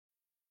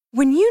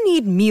When you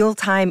need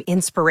mealtime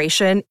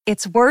inspiration,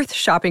 it's worth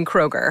shopping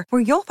Kroger,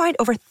 where you'll find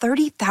over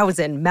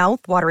 30,000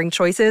 mouth-watering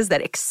choices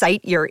that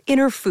excite your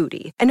inner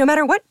foodie. And no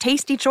matter what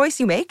tasty choice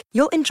you make,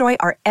 you'll enjoy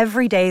our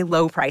everyday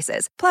low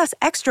prices, plus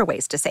extra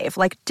ways to save,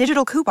 like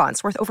digital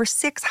coupons worth over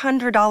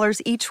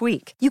 $600 each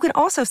week. You can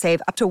also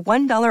save up to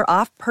 $1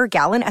 off per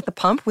gallon at the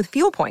pump with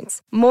fuel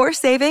points. More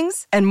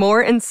savings and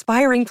more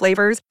inspiring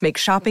flavors make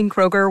shopping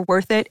Kroger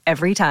worth it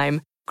every time.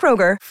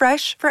 Kroger,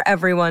 fresh for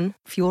everyone.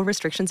 Fuel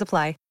restrictions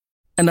apply.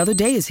 Another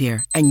day is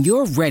here, and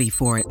you're ready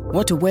for it.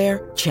 What to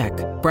wear? Check.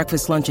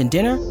 Breakfast, lunch, and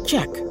dinner?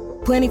 Check.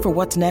 Planning for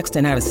what's next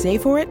and how to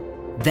save for it?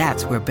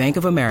 That's where Bank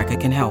of America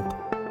can help.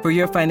 For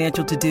your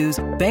financial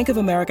to-dos, Bank of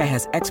America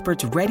has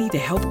experts ready to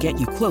help get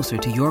you closer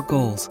to your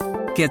goals.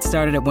 Get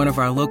started at one of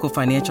our local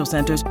financial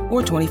centers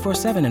or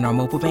 24/7 in our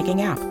mobile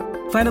banking app.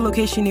 Find a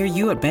location near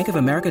you at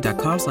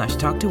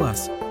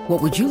bankofamerica.com/talktous.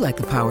 What would you like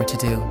the power to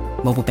do?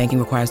 Mobile banking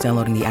requires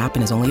downloading the app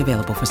and is only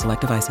available for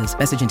select devices.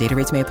 Message and data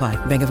rates may apply.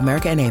 Bank of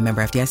America N.A.,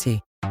 member FDIC.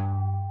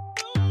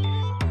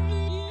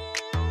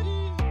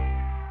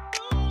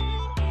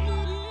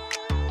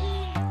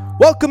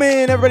 Welcome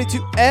in, everybody,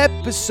 to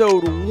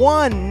episode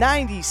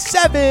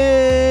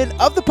 197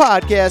 of the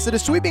podcast that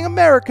is sweeping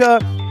America,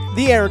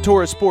 the Aaron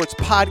Torres Sports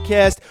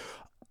Podcast.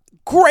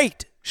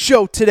 Great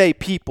show today,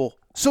 people.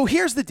 So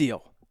here's the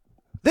deal.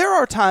 There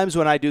are times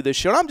when I do this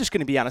show, and I'm just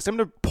going to be honest, I'm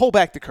going to pull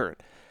back the curtain.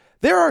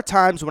 There are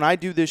times when I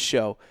do this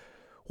show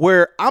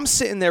where I'm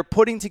sitting there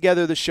putting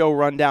together the show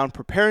rundown,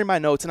 preparing my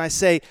notes, and I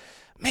say,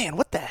 man,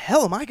 what the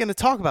hell am I going to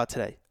talk about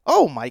today?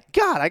 Oh my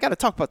God, I got to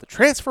talk about the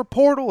transfer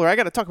portal, or I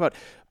got to talk about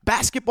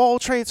basketball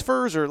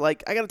transfers, or I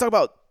got to talk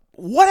about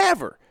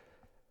whatever.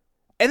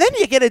 And then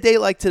you get a day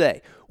like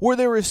today where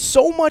there is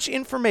so much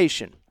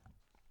information,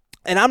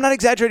 and I'm not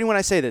exaggerating when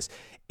I say this.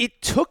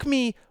 It took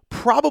me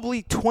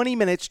probably 20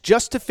 minutes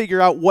just to figure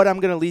out what I'm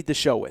going to lead the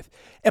show with.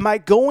 Am I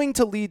going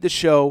to lead the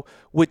show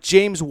with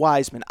James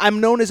Wiseman?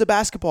 I'm known as a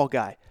basketball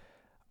guy.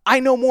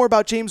 I know more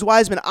about James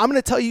Wiseman. I'm going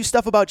to tell you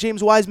stuff about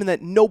James Wiseman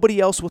that nobody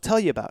else will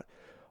tell you about.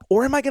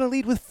 Or am I going to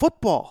lead with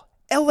football?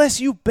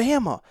 LSU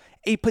Bama,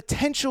 a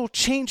potential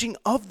changing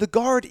of the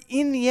guard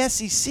in the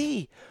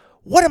SEC.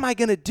 What am I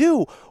going to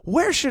do?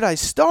 Where should I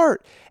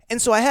start?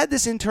 And so I had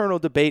this internal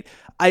debate.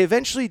 I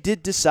eventually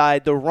did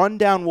decide the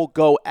rundown will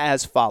go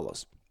as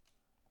follows.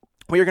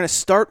 We are going to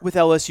start with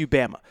LSU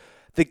Bama.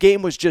 The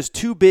game was just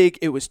too big.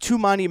 It was too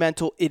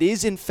monumental. It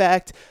is, in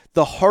fact,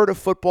 the heart of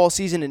football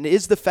season, and it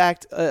is,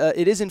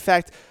 in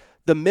fact,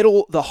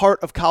 the heart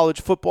of college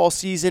football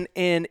season,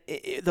 and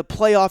the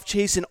playoff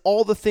chase and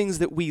all the things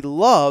that we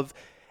love.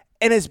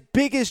 And as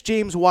big as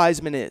James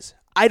Wiseman is,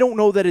 I don't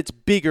know that it's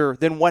bigger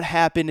than what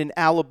happened in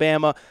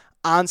Alabama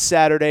on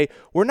Saturday,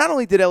 where not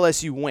only did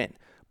LSU win,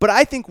 but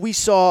I think we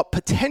saw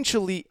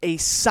potentially a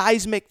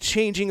seismic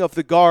changing of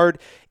the guard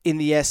in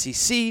the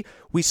SEC.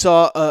 We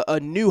saw a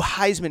new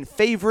Heisman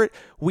favorite.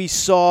 We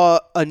saw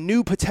a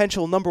new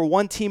potential number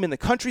one team in the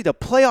country. The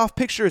playoff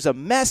picture is a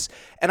mess,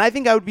 and I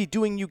think I would be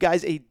doing you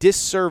guys a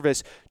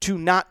disservice to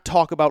not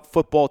talk about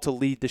football to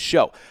lead the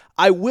show.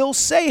 I will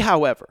say,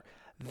 however,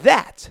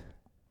 that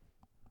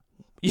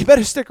you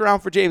better stick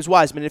around for James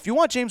Wiseman. If you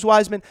want James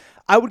Wiseman,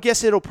 I would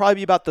guess it'll probably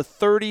be about the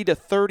 30 to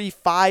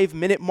 35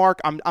 minute mark.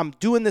 I'm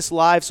doing this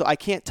live, so I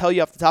can't tell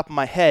you off the top of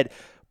my head.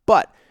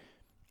 But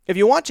if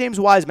you want James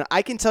Wiseman,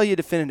 I can tell you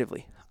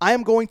definitively, I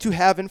am going to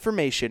have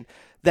information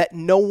that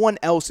no one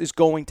else is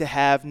going to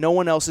have, no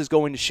one else is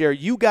going to share.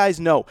 You guys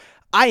know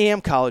I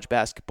am college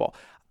basketball.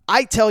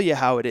 I tell you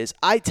how it is.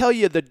 I tell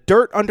you the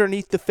dirt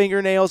underneath the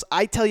fingernails.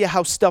 I tell you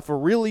how stuff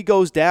really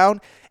goes down.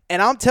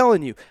 And I'm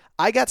telling you,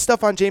 I got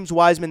stuff on James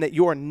Wiseman that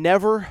you are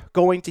never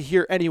going to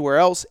hear anywhere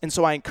else. And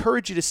so I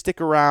encourage you to stick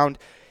around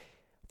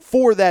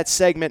for that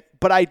segment.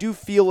 But I do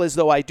feel as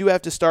though I do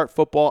have to start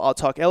football. I'll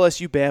talk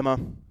LSU,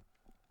 Bama,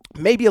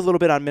 maybe a little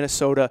bit on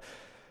Minnesota,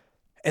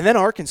 and then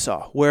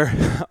Arkansas, where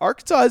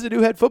Arkansas has a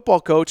new head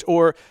football coach,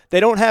 or they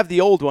don't have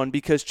the old one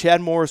because Chad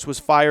Morris was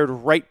fired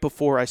right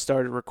before I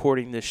started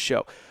recording this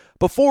show.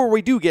 Before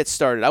we do get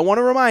started, I want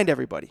to remind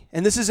everybody,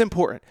 and this is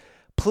important,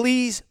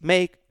 please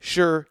make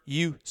sure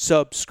you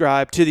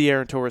subscribe to the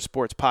Aaron Torres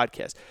Sports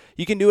Podcast.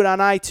 You can do it on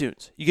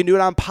iTunes. You can do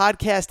it on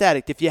Podcast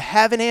Addict. If you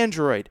have an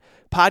Android,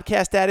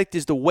 Podcast Addict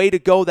is the way to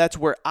go. That's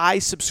where I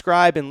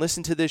subscribe and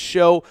listen to this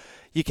show.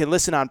 You can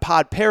listen on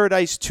Pod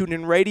Paradise,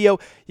 TuneIn Radio.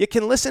 You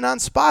can listen on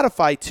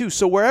Spotify, too.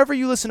 So wherever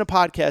you listen to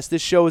podcasts,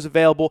 this show is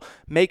available.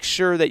 Make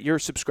sure that you're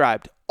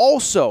subscribed.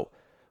 Also,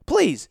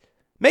 please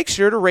make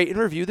sure to rate and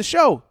review the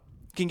show.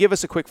 You can give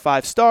us a quick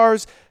 5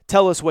 stars.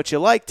 Tell us what you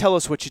like. Tell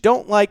us what you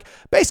don't like.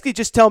 Basically,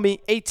 just tell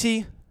me, AT,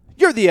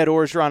 you're the Ed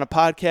Orgeron of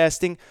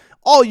podcasting.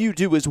 All you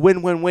do is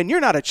win, win, win.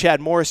 You're not a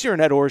Chad Morris. You're an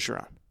Ed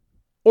Orgeron.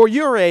 Or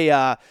you're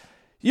a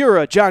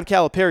John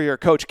Calipari or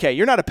Coach K.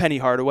 You're not a Penny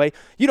Hardaway.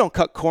 You don't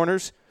cut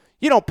corners.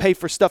 You don't pay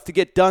for stuff to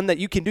get done that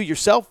you can do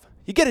yourself.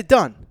 You get it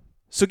done.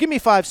 So give me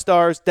 5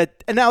 stars.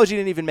 That analogy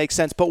didn't even make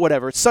sense, but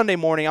whatever. It's Sunday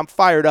morning. I'm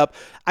fired up.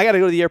 I got to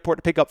go to the airport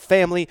to pick up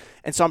family,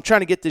 and so I'm trying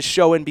to get this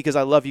show in because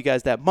I love you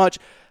guys that much.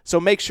 So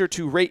make sure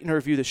to rate and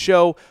review the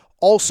show.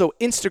 Also,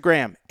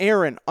 Instagram,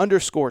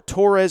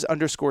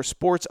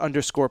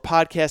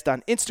 Aaron_Torres_sports_podcast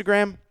on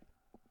Instagram.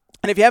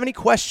 And if you have any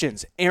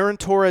questions, Aaron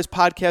Torres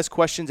podcast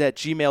questions at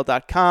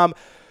gmail.com.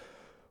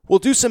 We'll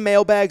do some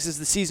mailbags as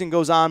the season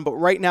goes on, but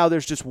right now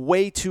there's just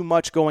way too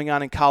much going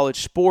on in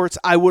college sports.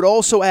 I would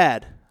also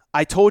add,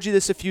 I told you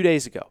this a few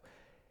days ago,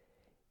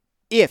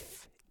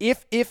 if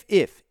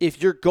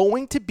you're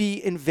going to be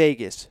in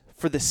Vegas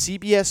for the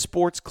CBS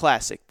Sports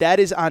Classic, that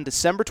is on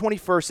December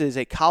 21st. It is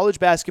a college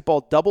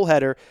basketball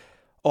doubleheader,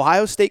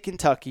 Ohio State,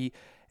 Kentucky,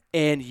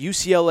 and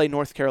UCLA,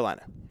 North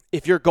Carolina.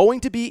 If you're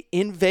going to be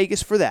in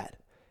Vegas for that,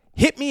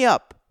 hit me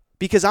up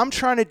because I'm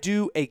trying to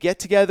do a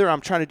get-together. I'm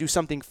trying to do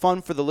something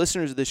fun for the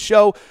listeners of the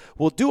show.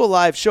 We'll do a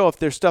live show if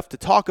there's stuff to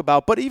talk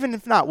about, but even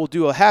if not, we'll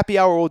do a happy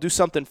hour. We'll do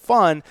something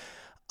fun.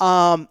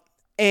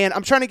 And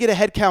I'm trying to get a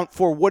head count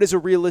for what is a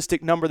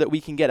realistic number that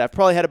we can get. I've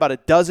probably had about a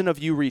dozen of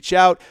you reach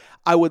out.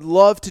 I would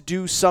love to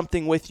do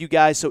something with you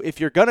guys. So if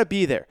you're going to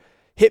be there,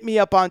 hit me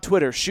up on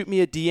Twitter. Shoot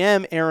me a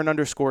DM,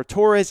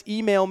 Aaron_Torres.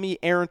 Email me,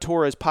 Aaron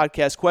Torres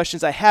podcast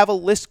questions. I have a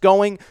list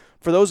going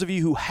for those of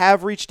you who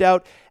have reached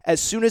out. As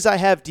soon as I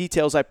have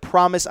details, I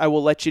promise I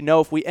will let you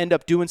know. If we end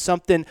up doing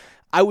something,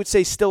 I would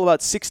say still about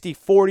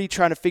 60-40,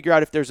 trying to figure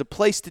out if there's a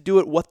place to do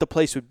it, what the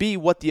place would be,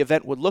 what the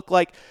event would look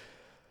like.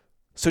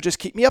 So just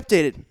keep me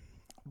updated.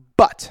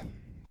 But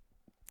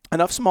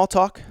enough small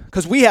talk,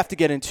 because we have to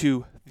get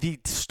into the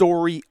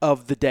story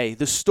of the day,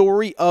 the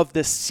story of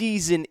the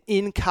season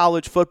in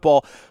college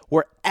football,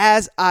 where,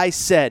 as I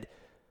said,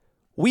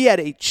 we had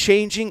a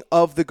changing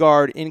of the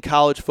guard in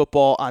college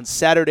football on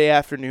Saturday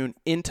afternoon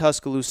in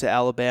Tuscaloosa,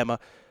 Alabama.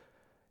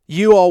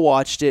 You all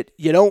watched it.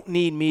 You don't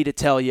need me to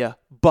tell you,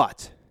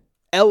 but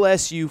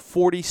LSU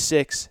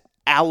 46,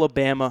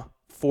 Alabama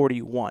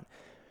 41.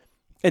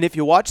 And if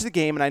you watch the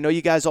game, and I know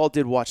you guys all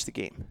did watch the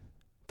game,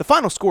 the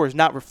final score is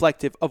not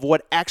reflective of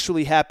what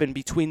actually happened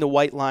between the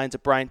white lines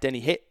at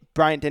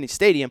Bryant-Denny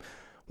Stadium,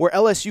 where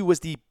LSU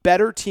was the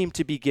better team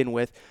to begin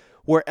with,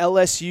 where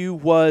LSU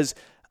was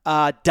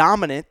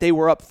dominant. They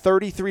were up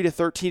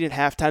 33-13 at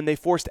halftime. They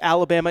forced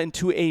Alabama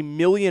into a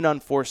million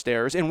unforced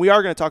errors. And we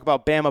are going to talk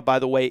about Bama, by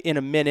the way, in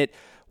a minute,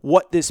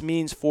 what this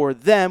means for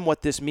them,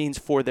 what this means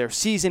for their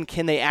season.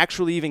 Can they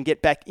actually even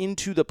get back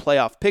into the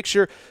playoff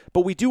picture?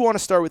 But we do want to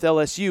start with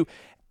LSU.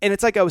 And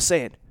it's like I was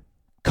saying,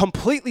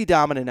 completely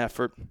dominant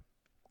effort.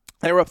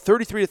 They were up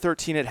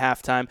 33-13 at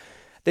halftime.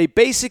 They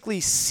basically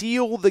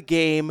seal the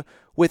game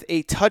with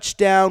a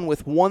touchdown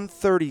with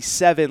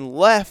 1:37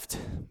 left.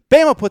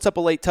 Bama puts up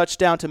a late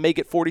touchdown to make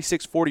it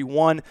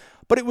 46-41,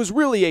 but it was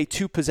really a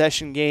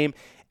two-possession game,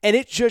 and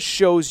it just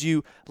shows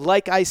you,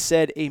 like I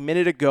said a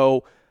minute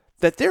ago,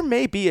 that there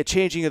may be a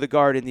changing of the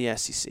guard in the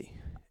SEC.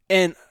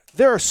 And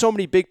there are so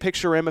many big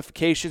picture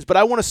ramifications, but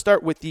I want to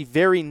start with the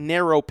very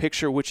narrow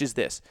picture, which is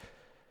this.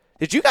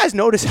 Did you guys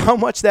notice how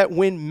much that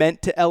win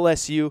meant to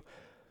LSU?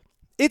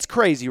 It's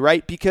crazy,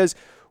 right? Because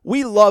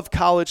we love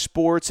college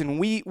sports and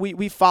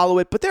we follow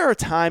it, but there are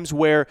times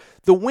where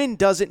the win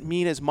doesn't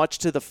mean as much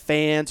to the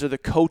fans or the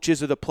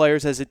coaches or the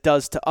players as it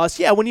does to us.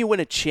 Yeah, when you win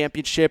a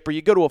championship or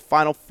you go to a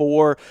Final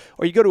Four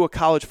or you go to a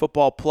college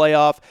football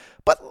playoff,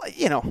 but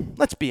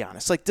let's be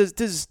honest. Like,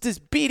 does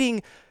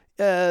beating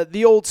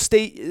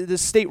the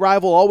state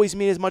rival always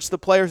mean as much to the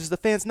players as the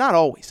fans? Not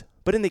always.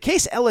 But in the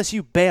case of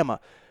LSU-Bama,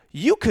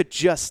 you could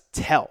just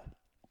tell.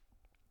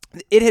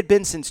 It had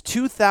been since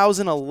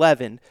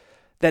 2011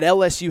 that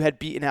LSU had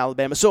beaten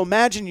Alabama. So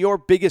imagine your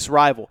biggest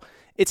rival.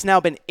 It's now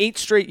been 8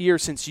 straight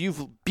years since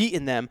you've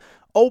beaten them.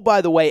 Oh,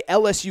 by the way,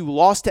 LSU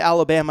lost to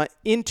Alabama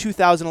in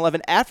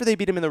 2011. After they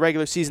beat them in the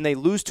regular season, they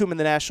lose to them in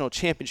the national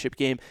championship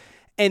game.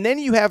 And then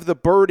you have the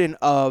burden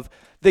of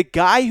the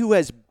guy who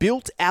has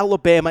built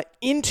Alabama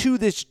into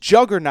this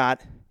juggernaut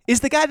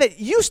is the guy that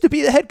used to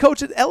be the head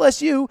coach at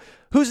LSU,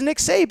 who's Nick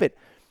Saban.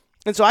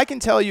 And so I can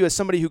tell you, as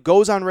somebody who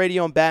goes on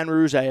radio in Baton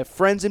Rouge, I have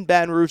friends in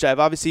Baton Rouge, I have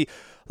obviously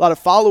a lot of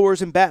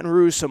followers in Baton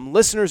Rouge, some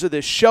listeners of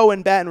this show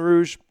in Baton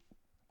Rouge.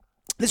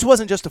 This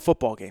wasn't just a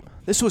football game.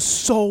 This was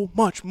so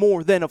much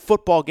more than a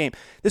football game.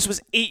 This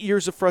was 8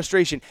 years of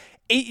frustration,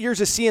 8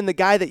 years of seeing the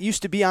guy that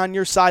used to be on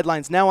your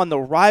sidelines, now on the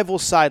rival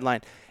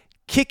sideline,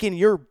 kicking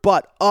your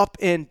butt up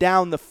and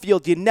down the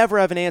field. You never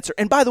have an answer.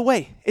 And by the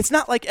way, it's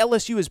not like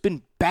LSU has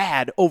been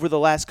bad over the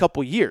last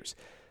couple years.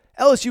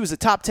 LSU was a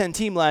top 10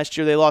 team last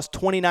year. They lost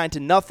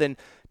 29-0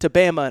 to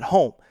Bama at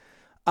home.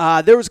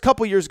 There was a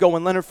couple years ago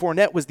when Leonard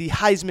Fournette was the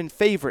Heisman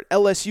favorite.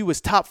 LSU was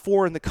top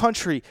 4 in the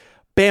country.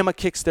 Bama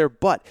kicks their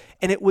butt.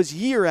 And it was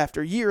year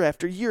after year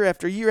after year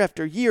after year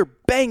after year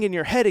banging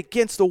your head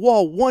against the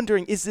wall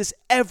wondering, is this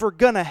ever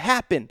going to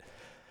happen?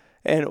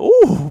 And,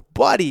 ooh,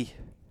 buddy,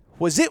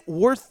 was it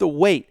worth the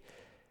wait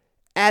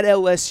at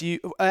LSU,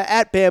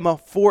 at Bama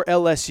for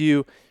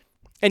LSU?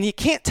 And you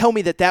can't tell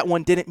me that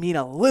one didn't mean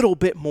a little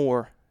bit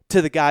more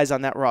to the guys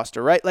on that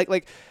roster, right?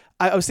 Like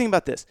I was thinking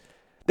about this.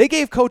 They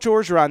gave Coach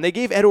Orgeron, they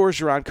gave Ed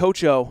Orgeron,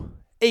 Coach O,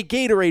 a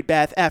Gatorade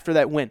bath after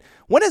that win.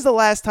 When is the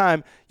last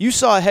time you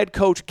saw a head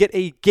coach get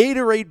a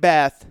Gatorade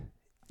bath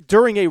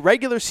during a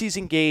regular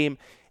season game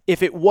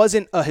if it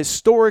wasn't a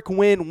historic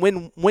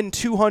win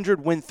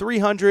 200, win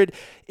 300,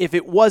 if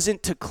it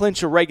wasn't to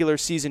clinch a regular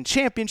season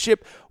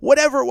championship,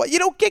 whatever. You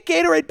don't get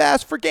Gatorade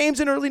baths for games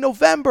in early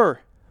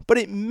November. But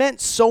it meant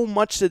so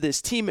much to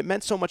this team. It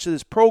meant so much to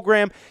this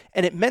program.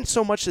 And it meant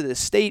so much to this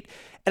state.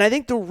 And I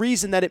think the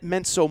reason that it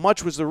meant so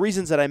much was the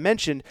reasons that I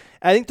mentioned.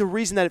 And I think the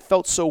reason that it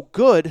felt so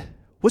good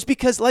was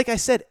because, like I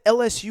said,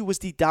 LSU was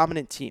the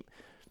dominant team.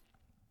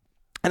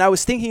 And I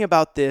was thinking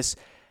about this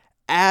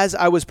as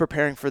I was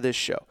preparing for this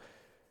show.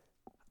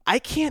 I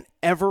can't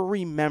ever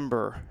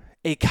remember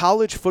a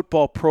college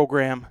football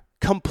program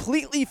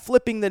completely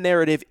flipping the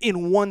narrative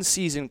in one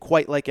season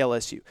quite like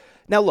LSU.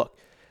 Now, look,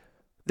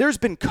 there's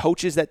been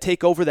coaches that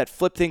take over that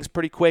flip things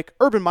pretty quick.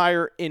 Urban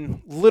Meyer,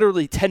 in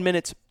literally 10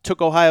 minutes,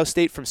 took Ohio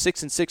State from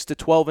 6-6 to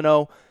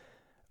 12-0.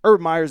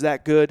 Urban Meyer's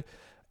that good.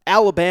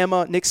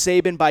 Alabama, Nick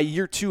Saban, by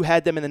year 2,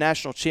 had them in the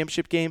national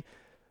championship game.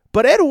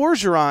 But Ed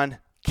Orgeron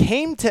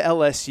came to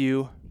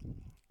LSU,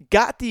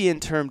 got the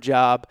interim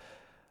job,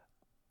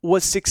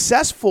 was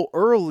successful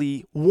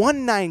early,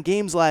 won 9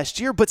 games last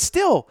year, but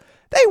still,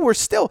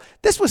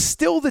 this was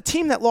still the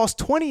team that lost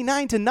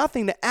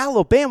 29-0 to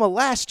Alabama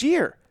last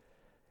year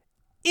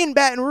in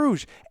Baton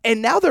Rouge.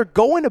 And now they're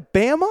going to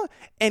Bama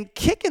and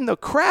kicking the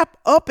crap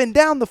up and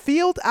down the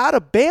field out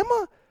of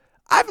Bama?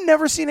 I've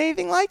never seen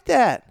anything like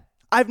that.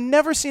 I've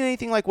never seen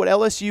anything like what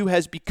LSU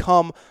has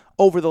become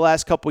over the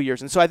last couple of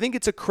years. And so I think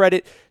it's a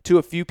credit to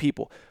a few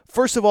people.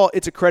 First of all,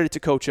 it's a credit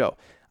to Coach O.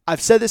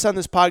 I've said this on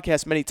this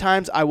podcast many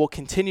times. I will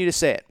continue to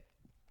say it.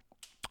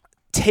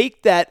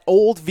 Take that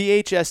old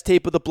VHS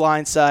tape of The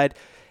Blind Side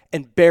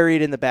and bury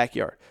it in the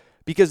backyard.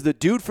 Because the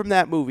dude from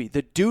that movie,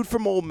 the dude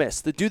from Ole Miss,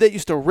 the dude that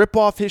used to rip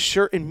off his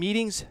shirt in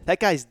meetings, that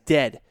guy's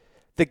dead.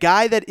 The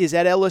guy that is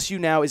at LSU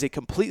now is a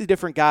completely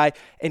different guy,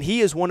 and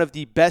he is one of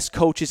the best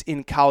coaches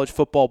in college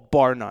football,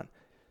 bar none.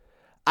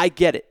 I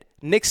get it.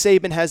 Nick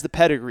Saban has the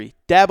pedigree.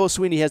 Dabo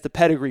Swinney has the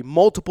pedigree.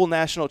 Multiple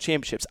national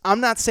championships. I'm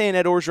not saying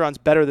Ed Orgeron's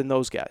better than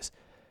those guys.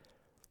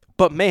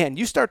 But, man,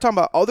 you start talking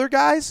about other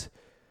guys,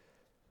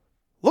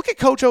 look at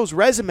Coach O's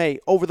resume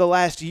over the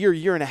last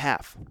year and a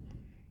half.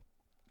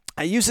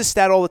 I use this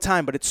stat all the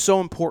time, but it's so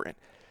important.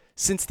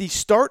 Since the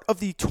start of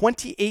the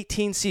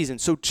 2018 season,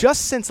 so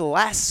just since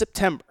last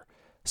September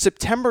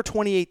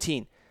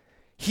 2018,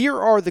 here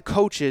are the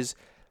coaches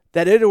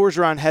that Ed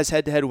Orgeron has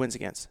head-to-head wins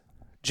against.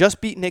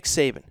 Just beat Nick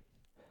Saban.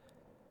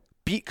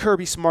 Beat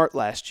Kirby Smart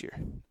last year.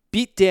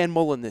 Beat Dan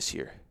Mullen this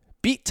year.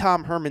 Beat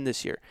Tom Herman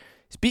this year.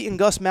 He's beaten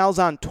Gus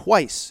Malzahn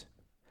twice.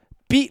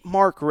 Beat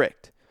Mark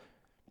Richt.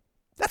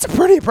 That's a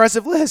pretty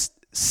impressive list.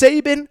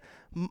 Saban,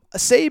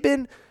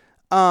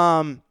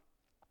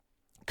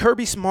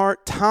 Kirby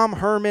Smart, Tom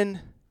Herman,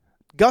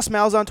 Gus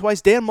Malzahn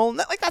twice, Dan Mullen.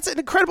 That's an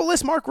incredible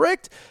list. Mark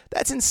Richt.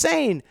 That's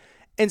insane.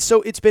 And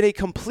so it's been a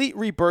complete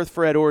rebirth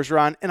for Ed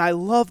Orgeron, and I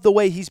love the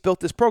way he's built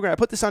this program. I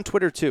put this on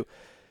Twitter too.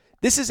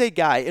 This is a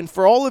guy, and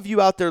for all of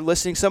you out there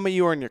listening, some of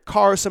you are in your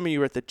car, some of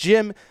you are at the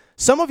gym,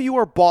 some of you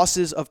are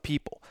bosses of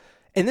people.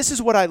 And this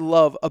is what I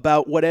love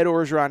about what Ed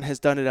Orgeron has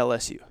done at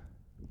LSU.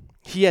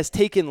 He has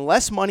taken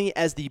less money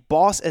as the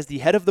boss, as the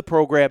head of the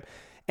program,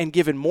 and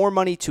given more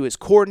money to his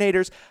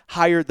coordinators,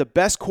 hired the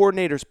best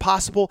coordinators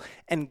possible,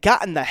 and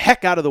gotten the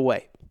heck out of the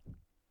way.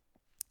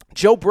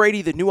 Joe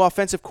Brady, the new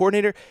offensive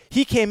coordinator,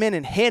 he came in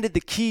and handed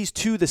the keys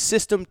to the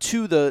system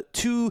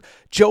to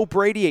Joe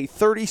Brady, a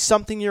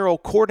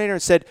 30-something-year-old coordinator,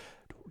 and said,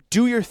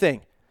 do your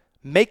thing.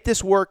 Make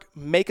this work.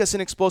 Make us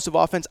an explosive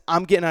offense.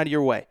 I'm getting out of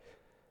your way.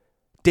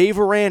 Dave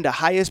Aranda,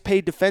 highest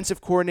paid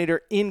defensive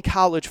coordinator in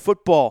college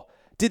football,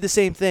 did the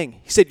same thing.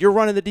 He said, you're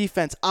running the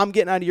defense. I'm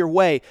getting out of your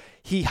way.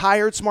 He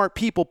hired smart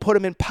people, put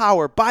them in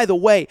power. By the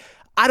way,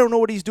 I don't know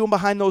what he's doing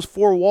behind those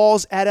 4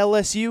 walls at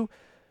LSU,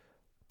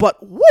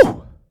 but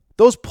woo,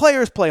 those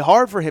players play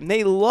hard for him.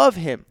 They love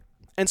him.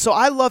 And so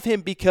I love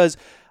him because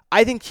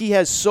I think he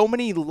has so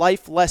many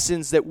life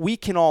lessons that we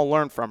can all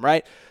learn from,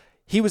 right?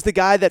 He was the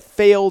guy that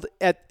failed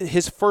at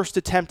his first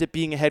attempt at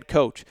being a head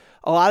coach.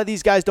 A lot of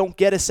these guys don't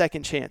get a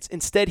second chance.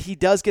 Instead, he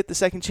does get the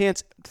second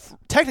chance,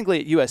 technically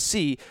at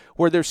USC,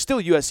 where there's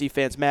still USC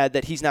fans mad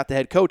that he's not the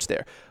head coach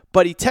there.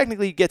 But he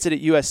technically gets it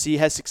at USC,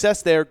 has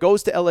success there,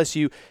 goes to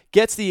LSU,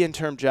 gets the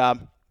interim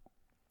job,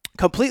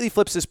 completely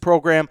flips his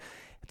program.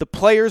 The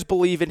players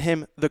believe in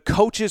him. The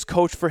coaches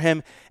coach for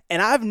him.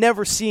 And I've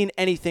never seen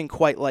anything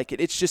quite like it.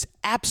 It's just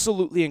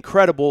absolutely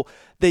incredible,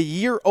 the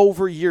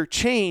year-over-year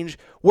change,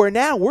 where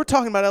now we're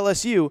talking about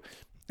LSU,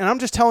 and I'm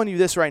just telling you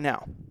this right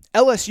now.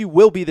 LSU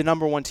will be the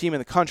number 1 team in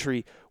the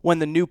country when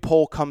the new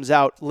poll comes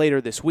out later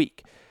this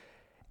week.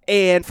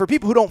 And for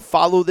people who don't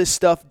follow this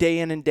stuff day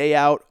in and day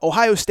out,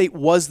 Ohio State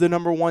was the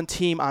number 1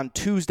 team on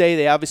Tuesday.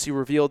 They obviously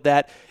revealed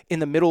that in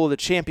the middle of the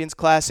Champions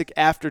Classic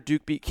after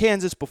Duke beat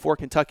Kansas, before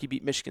Kentucky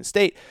beat Michigan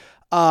State.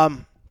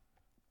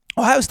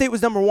 Ohio State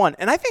was number 1.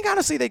 And I think,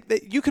 honestly,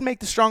 you can make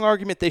the strong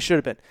argument they should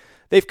have been.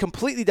 They've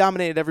completely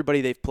dominated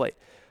everybody they've played.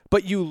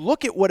 But you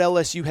look at what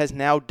LSU has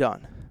now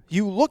done.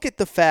 You look at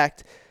the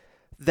fact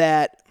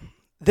that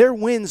their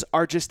wins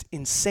are just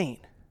insane.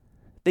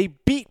 They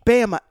beat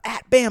Bama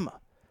at Bama.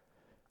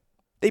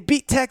 They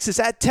beat Texas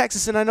at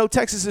Texas, and I know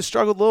Texas has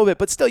struggled a little bit,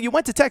 but still, you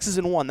went to Texas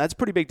and won. That's a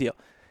pretty big deal.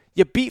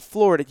 You beat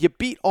Florida. You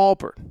beat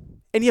Auburn.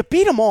 And you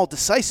beat them all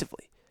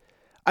decisively.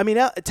 I mean,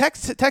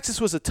 Texas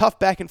was a tough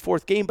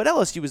back-and-forth game, but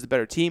LSU was the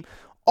better team.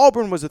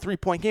 Auburn was a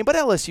 3-point game, but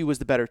LSU was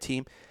the better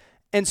team.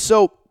 And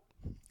so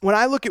when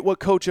I look at what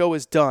Coach O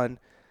has done,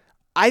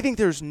 I think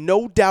there's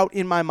no doubt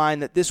in my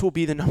mind that this will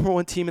be the number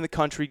one team in the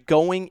country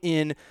going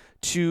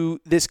into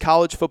this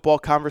college football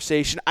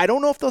conversation. I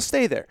don't know if they'll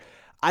stay there.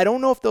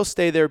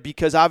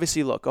 Because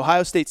obviously, look,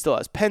 Ohio State still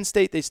has Penn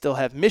State. They still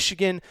have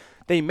Michigan.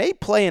 They may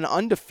play an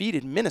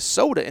undefeated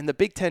Minnesota in the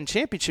Big Ten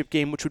championship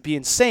game, which would be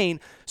insane.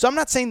 So I'm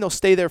not saying they'll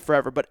stay there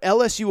forever, but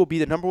LSU will be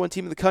the number one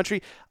team in the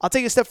country. I'll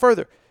take it a step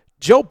further.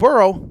 Joe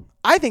Burrow,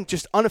 I think,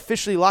 just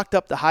unofficially locked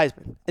up the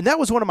Heisman. And that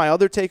was one of my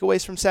other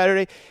takeaways from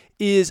Saturday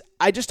is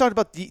I just talked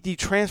about the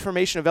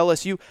transformation of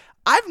LSU.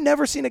 I've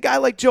never seen a guy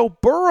like Joe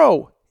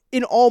Burrow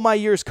in all my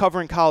years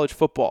covering college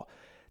football.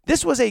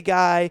 This was a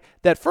guy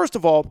that, first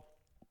of all,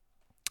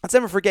 let's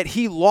never forget,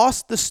 he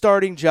lost the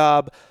starting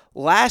job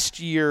last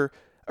year,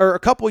 or a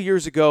couple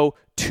years ago,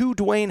 to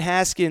Dwayne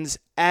Haskins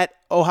at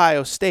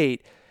Ohio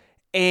State.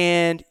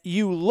 And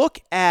you look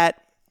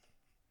at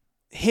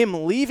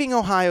him leaving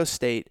Ohio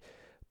State,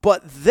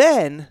 but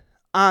then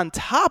on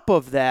top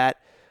of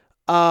that,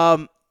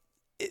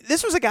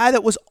 this was a guy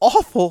that was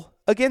awful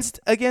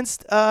against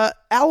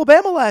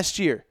Alabama last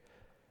year.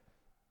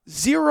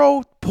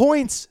 0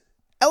 points.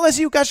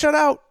 LSU got shut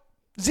out.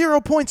 0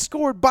 points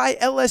scored by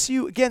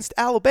LSU against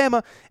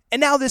Alabama.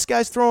 And now this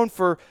guy's thrown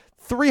for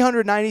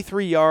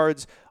 393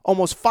 yards,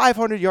 almost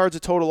 500 yards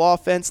of total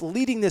offense,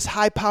 leading this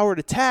high-powered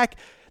attack.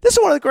 This is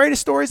one of the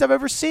greatest stories I've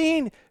ever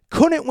seen.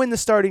 Couldn't win the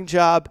starting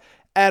job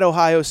at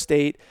Ohio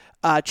State.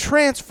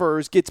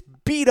 Transfers, gets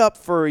beat up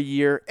for a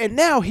year, and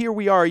now here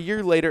we are a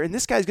year later, and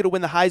this guy's going to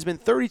win the Heisman,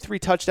 33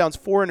 touchdowns,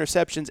 4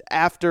 interceptions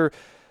after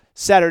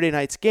Saturday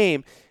night's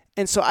game.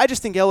 And so I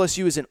just think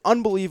LSU is an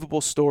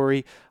unbelievable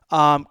story.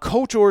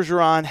 Coach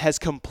Orgeron has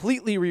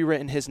completely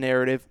rewritten his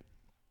narrative.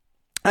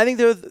 I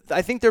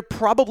think they're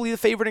probably the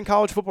favorite in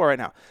college football right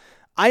now.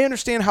 I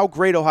understand how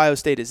great Ohio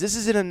State is. This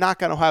isn't a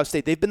knock on Ohio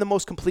State. They've been the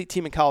most complete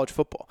team in college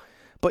football.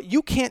 But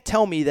you can't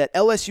tell me that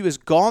LSU has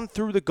gone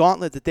through the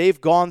gauntlet that they've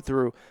gone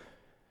through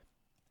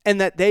and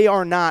that they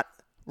are not,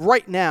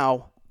 right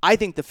now, I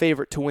think, the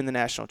favorite to win the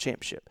national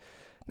championship.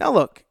 Now,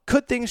 look,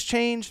 could things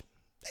change?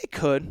 They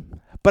could,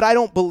 but I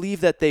don't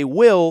believe that they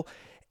will.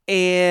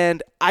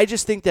 And I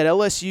just think that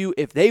LSU,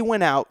 if they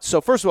win out,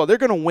 so first of all, they're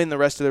going to win the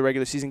rest of their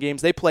regular season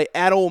games. They play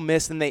at Ole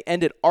Miss, then they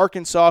end at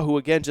Arkansas, who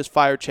again just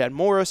fired Chad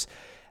Morris,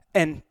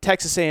 and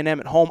Texas A&M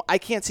at home. I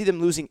can't see them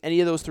losing any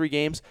of those 3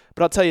 games,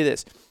 but I'll tell you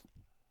this.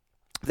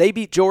 If they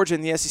beat Georgia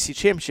in the SEC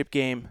championship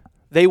game,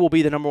 they will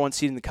be the number 1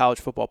 seed in the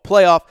college football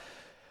playoff.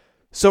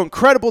 So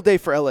incredible day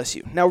for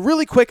LSU. Now,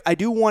 really quick, I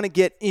do want to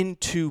get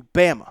into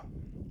Bama.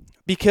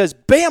 Because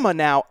Bama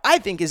now, I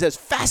think, is as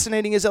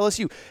fascinating as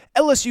LSU.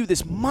 LSU,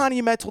 this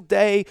monumental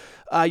day.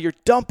 You're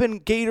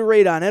dumping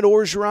Gatorade on Ed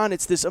Orgeron.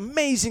 It's this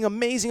amazing,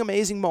 amazing,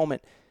 amazing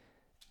moment.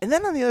 And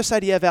then on the other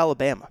side, you have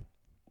Alabama.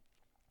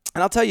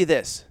 And I'll tell you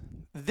this.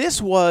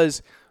 This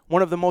was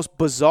one of the most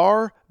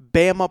bizarre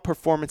Bama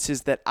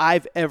performances that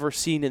I've ever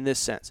seen in this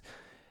sense.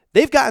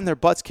 They've gotten their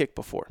butts kicked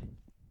before.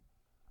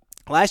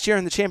 Last year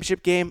in the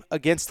championship game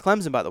against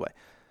Clemson, by the way.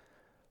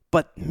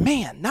 But,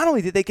 man, not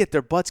only did they get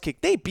their butts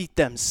kicked, they beat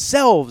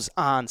themselves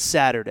on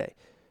Saturday.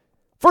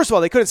 First of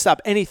all, they couldn't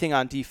stop anything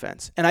on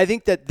defense. And I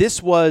think that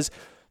this was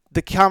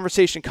the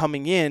conversation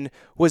coming in,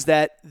 was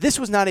that this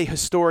was not a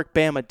historic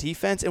Bama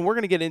defense, and we're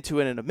going to get into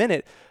it in a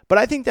minute. But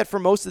I think that for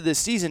most of this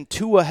season,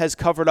 Tua has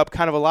covered up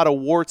kind of a lot of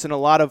warts and a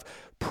lot of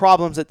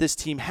problems that this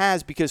team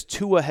has because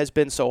Tua has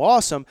been so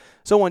awesome.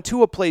 So when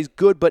Tua plays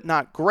good but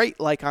not great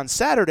like on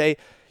Saturday,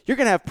 you're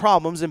going to have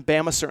problems, and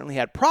Bama certainly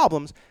had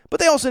problems, but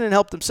they also didn't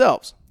help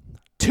themselves.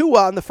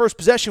 Tua on the first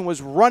possession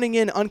was running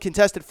in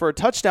uncontested for a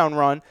touchdown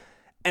run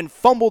and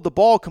fumbled the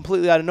ball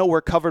completely out of nowhere,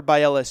 covered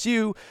by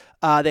LSU.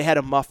 They had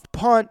a muffed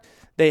punt.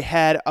 They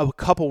had a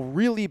couple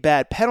really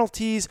bad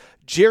penalties.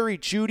 Jerry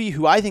Jeudy,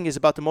 who I think is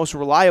about the most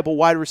reliable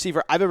wide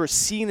receiver I've ever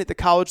seen at the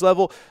college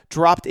level,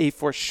 dropped a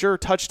for sure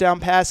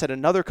touchdown pass, had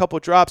another couple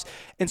drops.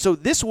 And so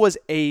this was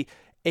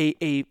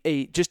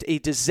just a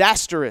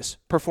disastrous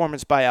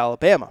performance by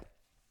Alabama.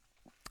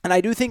 And I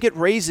do think it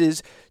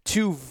raises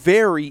 2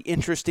 very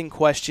interesting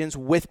questions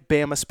with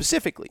Bama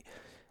specifically.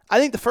 I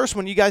think the first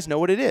one, you guys know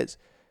what it is.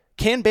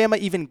 Can Bama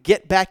even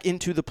get back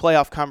into the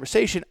playoff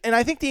conversation? And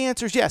I think the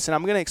answer is yes, and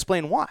I'm going to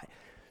explain why.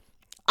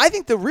 I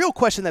think the real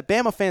question that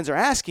Bama fans are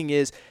asking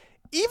is,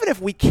 even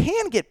if we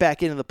can get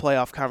back into the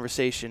playoff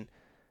conversation,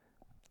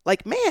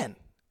 like, man,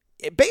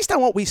 based on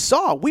what we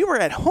saw, we were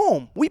at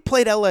home. We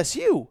played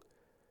LSU.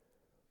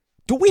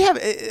 Do we have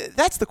 –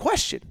 that's the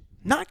question.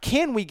 Not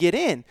can we get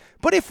in,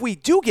 but if we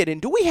do get in,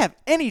 do we have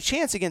any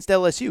chance against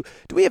LSU?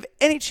 Do we have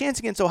any chance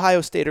against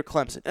Ohio State or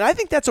Clemson? And I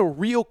think that's a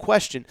real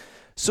question.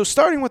 So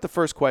starting with the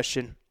first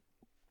question,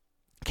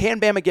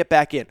 can Bama get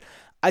back in?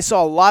 I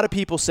saw a lot of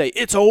people say,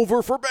 it's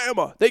over for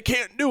Bama. They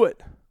can't do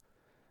it.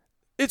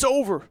 It's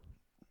over.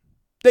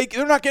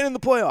 They're not getting in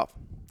the playoff.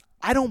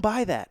 I don't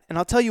buy that, and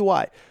I'll tell you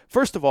why.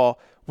 First of all,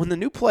 when the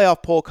new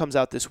playoff poll comes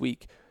out this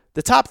week,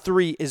 the top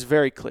 3 is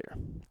very clear.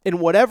 In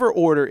whatever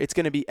order, it's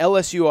going to be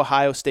LSU,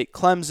 Ohio State,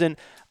 Clemson.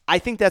 I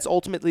think that's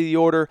ultimately the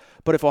order,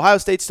 but if Ohio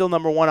State's still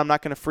number 1, I'm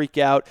not going to freak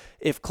out.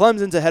 If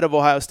Clemson's ahead of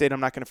Ohio State, I'm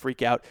not going to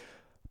freak out.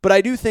 But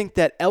I do think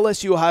that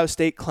LSU, Ohio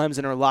State,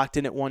 Clemson are locked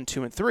in at 1,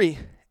 2, and 3.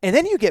 And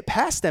then you get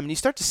past them and you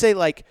start to say,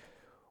 like,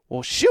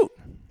 well, shoot,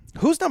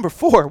 who's number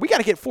 4? We got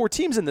to get 4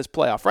 teams in this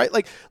playoff, right?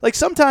 Like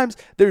sometimes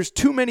there's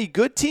too many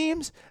good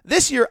teams.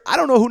 This year, I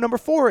don't know who number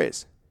 4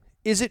 is.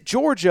 Is it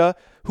Georgia,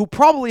 who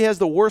probably has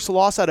the worst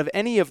loss out of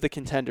any of the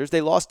contenders?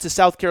 They lost to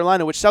South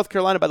Carolina, which South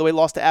Carolina, by the way,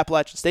 lost to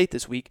Appalachian State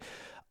this week.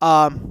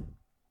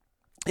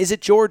 Is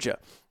it Georgia?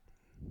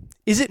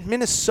 Is it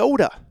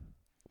Minnesota?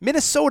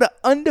 Minnesota,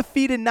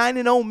 undefeated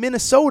 9-0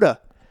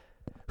 Minnesota,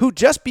 who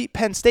just beat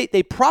Penn State.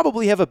 They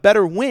probably have a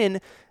better win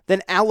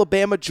than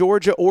Alabama,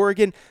 Georgia,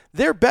 Oregon.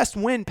 Their best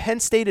win, Penn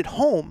State at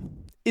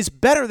home, is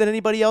better than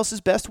anybody else's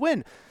best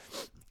win.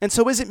 And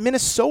so is it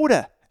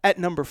Minnesota at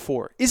number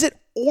 4? Is it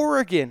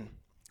Oregon,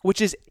 which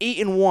is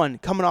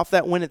 8-1, coming off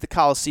that win at the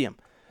Coliseum?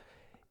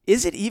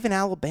 Is it even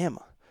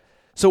Alabama?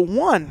 So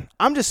one,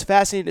 I'm just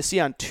fascinated to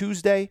see on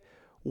Tuesday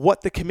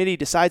what the committee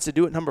decides to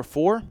do at number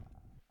 4.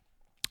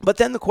 But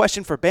then the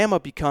question for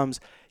Bama becomes,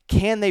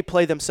 can they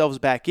play themselves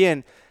back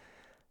in?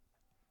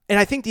 And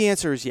I think the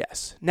answer is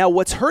yes. Now,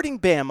 what's hurting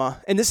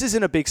Bama, and this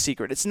isn't a big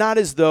secret, it's not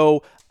as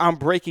though I'm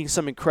breaking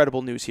some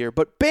incredible news here,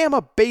 but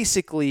Bama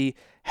basically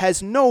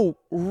has no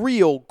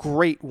real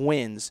great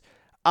wins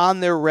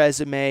on their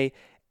resume,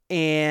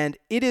 and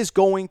it is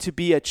going to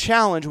be a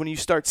challenge when you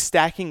start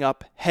stacking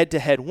up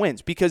head-to-head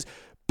wins, because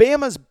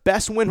Bama's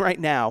best win right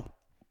now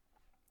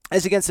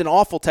is against an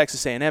awful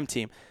Texas A&M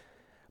team.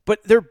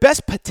 But their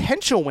best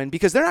potential win,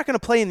 because they're not going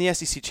to play in the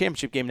SEC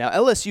championship game now.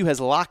 LSU has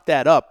locked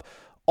that up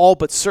all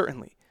but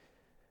certainly.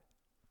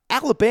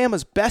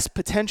 Alabama's best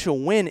potential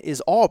win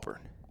is Auburn.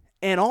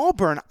 And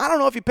Auburn, I don't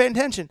know if you pay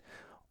attention,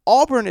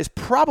 Auburn is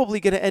probably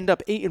going to end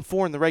up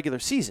 8-4 in the regular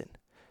season.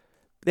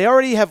 They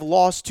already have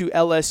lost to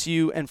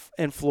LSU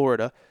and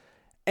Florida,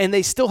 and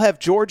they still have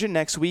Georgia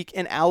next week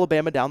and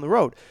Alabama down the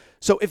road.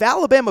 So if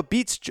Alabama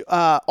beats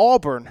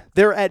Auburn,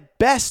 they're at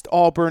best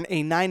Auburn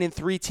a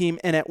 9-3 team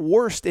and at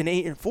worst an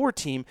 8-4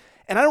 team.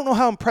 And I don't know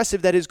how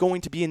impressive that is going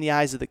to be in the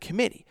eyes of the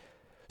committee.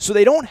 So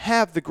they don't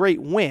have the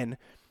great win.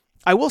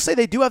 I will say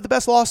they do have the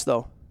best loss,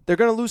 though. They're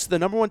going to lose to the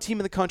number 1 team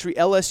in the country,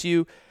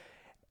 LSU,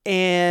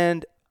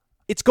 and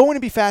it's going to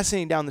be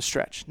fascinating down the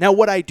stretch. Now,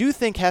 what I do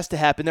think has to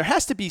happen, there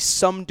has to be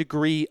some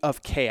degree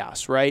of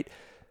chaos, right?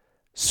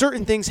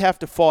 Certain things have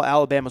to fall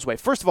Alabama's way.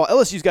 First of all,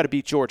 LSU's got to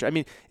beat Georgia. I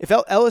mean, if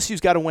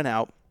LSU's got to win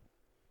out,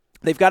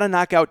 they've got to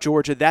knock out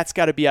Georgia. That's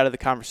got to be out of the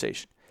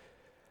conversation.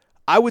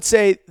 I would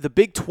say the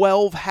Big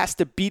 12 has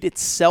to beat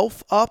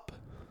itself up,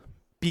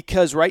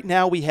 because right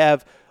now we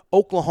have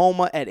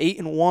Oklahoma at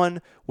 8-1.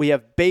 We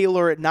have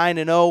Baylor at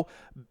 9-0.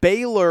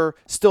 Baylor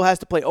still has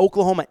to play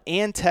Oklahoma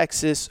and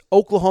Texas.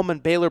 Oklahoma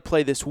and Baylor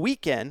play this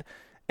weekend.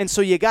 And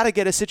so you got to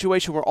get a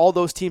situation where all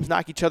those teams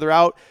knock each other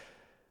out.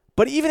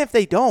 But even if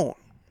they don't,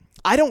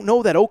 I don't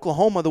know that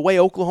Oklahoma, the way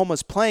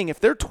Oklahoma's playing, if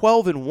they're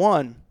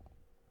 12-1,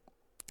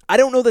 I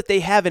don't know that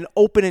they have an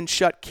open and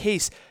shut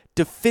case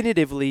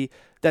definitively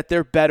that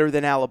they're better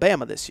than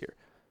Alabama this year.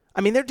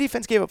 I mean, their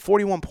defense gave up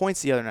 41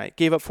 points the other night,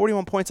 gave up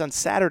 41 points on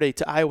Saturday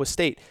to Iowa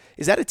State.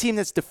 Is that a team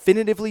that's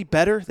definitively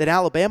better than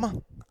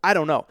Alabama? I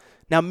don't know.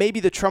 Now, maybe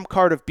the trump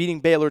card of beating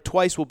Baylor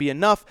twice will be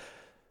enough,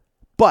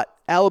 but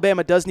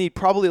Alabama does need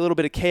probably a little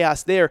bit of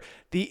chaos there.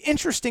 The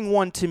interesting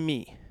one to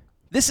me,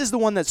 this is the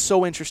one that's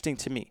so interesting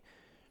to me,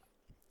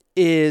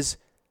 is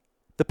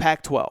the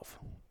Pac-12,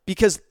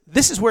 because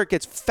this is where it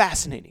gets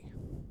fascinating.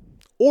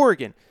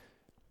 Oregon,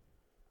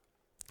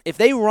 if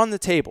they run the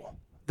table,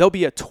 they'll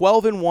be a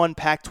 12-1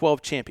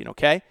 Pac-12 champion,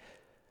 okay?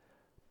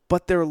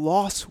 But their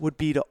loss would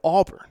be to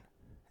Auburn,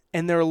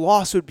 and their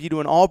loss would be to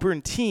an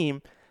Auburn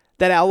team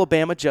that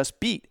Alabama just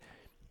beat.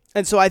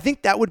 And so I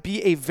think that would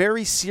be a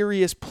very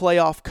serious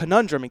playoff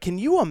conundrum. And can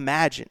you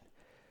imagine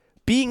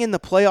being in the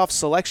playoff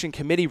selection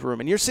committee room,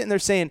 and you're sitting there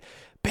saying,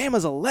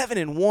 Bama's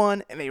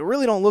 11-1, and they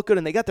really don't look good,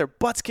 and they got their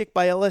butts kicked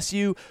by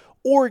LSU.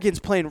 Oregon's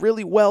playing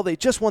really well. They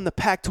just won the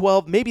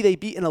Pac-12. Maybe they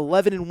beat an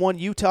 11-1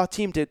 Utah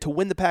team to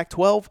win the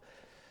Pac-12.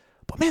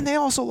 But, man, they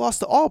also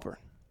lost to Auburn.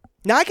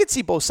 Now, I can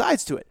see both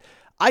sides to it.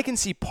 I can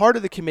see part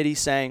of the committee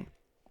saying,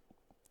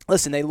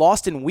 listen, they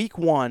lost in week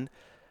 1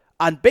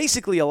 on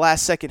basically a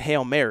last-second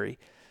Hail Mary.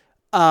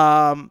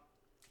 And,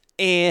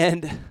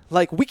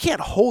 we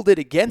can't hold it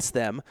against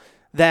them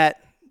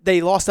that they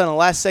lost on a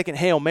last-second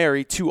Hail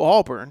Mary to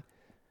Auburn.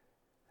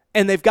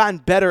 And they've gotten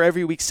better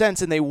every week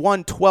since, and they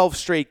won 12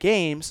 straight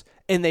games,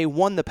 and they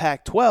won the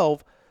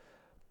Pac-12.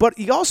 But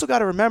you also got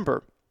to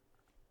remember,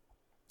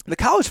 the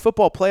College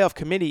Football Playoff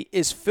Committee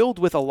is filled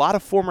with a lot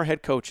of former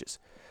head coaches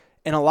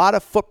and a lot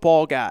of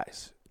football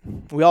guys.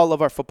 We all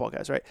love our football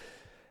guys, right?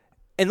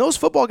 And those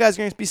football guys are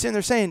going to be sitting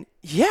there saying,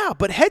 yeah,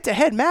 but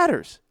head-to-head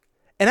matters.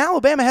 And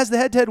Alabama has the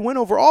head-to-head win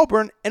over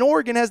Auburn, and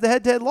Oregon has the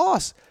head-to-head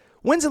loss.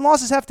 Wins and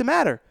losses have to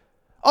matter.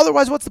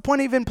 Otherwise, what's the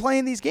point of even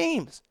playing these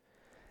games?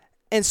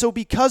 And so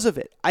because of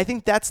it, I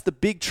think that's the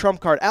big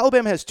trump card.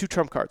 Alabama has 2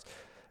 trump cards.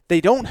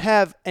 They don't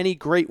have any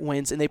great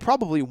wins, and they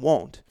probably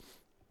won't.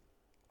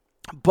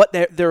 But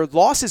their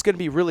loss is going to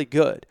be really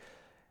good.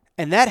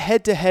 And that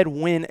head-to-head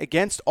win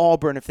against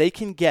Auburn, if they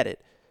can get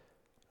it,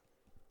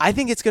 I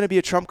think it's going to be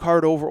a trump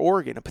card over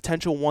Oregon, a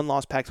potential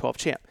one-loss Pac-12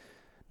 champ.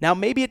 Now,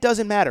 maybe it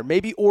doesn't matter.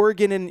 Maybe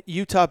Oregon and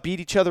Utah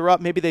beat each other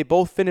up. Maybe they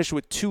both finish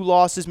with 2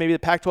 losses. Maybe the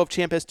Pac-12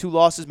 champ has 2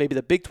 losses. Maybe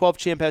the Big 12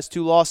 champ has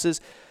 2 losses.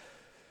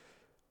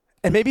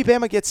 And maybe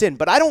Bama gets in.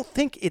 But I don't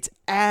think it's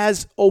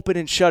as open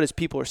and shut as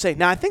people are saying.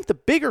 Now, I think the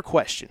bigger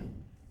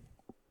question,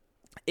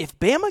 if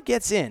Bama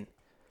gets in,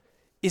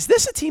 is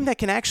this a team that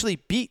can actually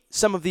beat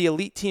some of the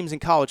elite teams in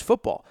college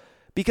football?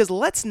 Because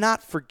let's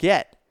not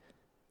forget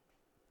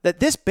that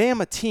this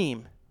Bama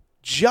team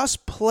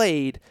just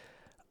played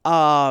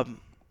LSU,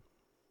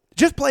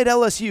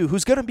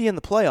 who's going to be in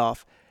the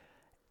playoff,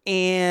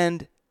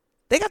 and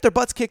they got their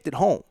butts kicked at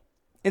home.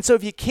 And so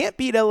if you can't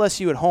beat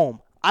LSU at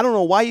home, I don't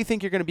know why you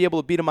think you're going to be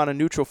able to beat them on a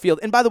neutral field.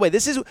 And by the way,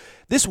 this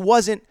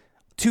wasn't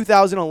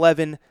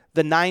 2011,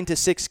 the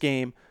 9-6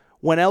 game,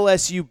 when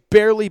LSU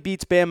barely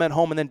beats Bama at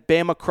home and then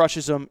Bama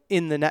crushes them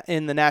in the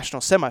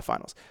national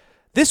semifinals.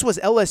 This was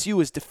LSU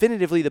was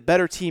definitively the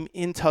better team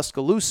in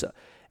Tuscaloosa.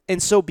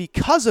 And so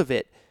because of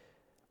it,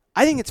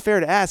 I think it's fair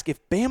to ask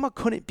if Bama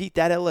couldn't beat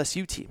that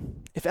LSU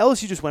team, if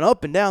LSU just went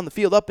up and down the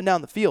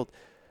field,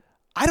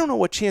 I don't know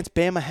what chance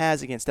Bama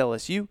has against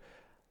LSU.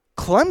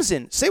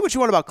 Clemson, say what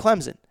you want about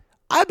Clemson.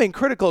 I've been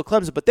critical of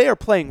Clemson, but they are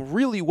playing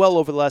really well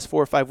over the last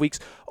 4 or 5 weeks.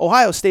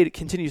 Ohio State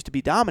continues to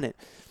be dominant.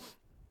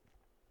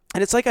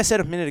 And it's like I said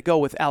a minute ago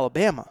with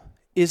Alabama,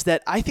 is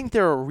that I think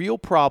there are real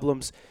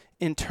problems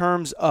in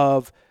terms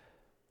of,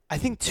 I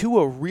think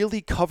Tua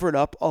really covered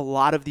up a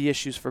lot of the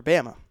issues for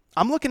Bama.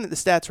 I'm looking at the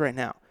stats right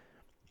now.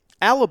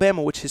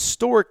 Alabama, which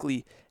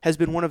historically has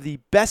been one of the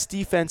best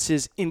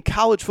defenses in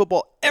college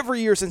football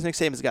every year since Nick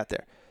Saban's got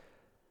there,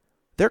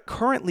 they're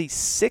currently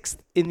 6th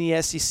in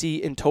the SEC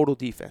in total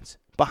defense,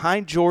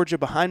 behind Georgia,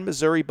 behind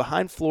Missouri,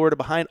 behind Florida,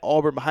 behind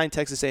Auburn, behind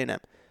Texas A&M.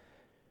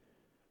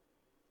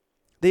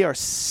 They are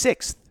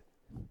 6th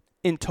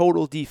in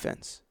total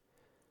defense.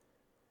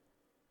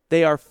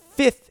 They are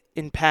 5th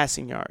in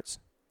passing yards.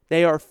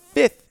 They are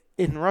 5th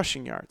in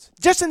rushing yards.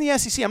 Just in the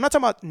SEC. I'm not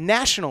talking about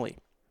nationally.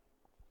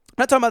 I'm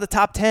not talking about the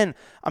top 10.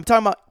 I'm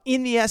talking about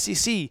in the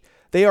SEC.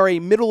 They are a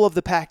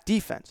middle-of-the-pack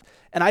defense.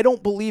 And I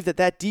don't believe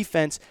that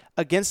defense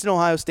against an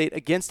Ohio State,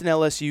 against an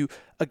LSU,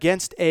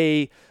 against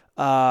a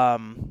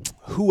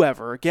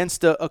whoever,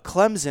 against a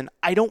Clemson,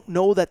 I don't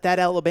know that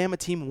Alabama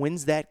team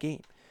wins that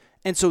game.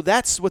 And so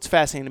that's what's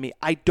fascinating to me.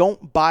 I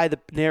don't buy the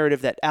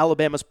narrative that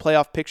Alabama's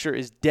playoff picture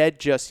is dead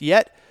just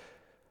yet.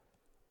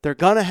 They're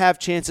going to have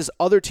chances.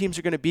 Other teams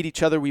are going to beat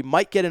each other. We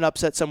might get an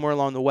upset somewhere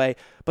along the way.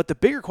 But the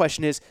bigger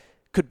question is,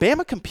 could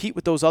Bama compete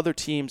with those other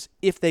teams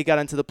if they got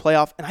into the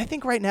playoff? And I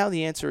think right now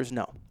the answer is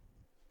no. All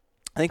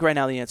right,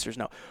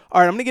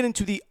 I'm going to get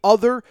into the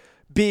other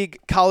big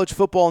college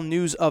football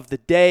news of the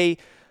day.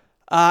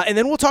 And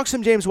then we'll talk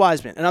some James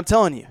Wiseman. And I'm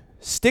telling you,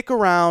 stick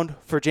around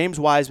for James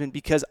Wiseman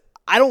because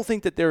I don't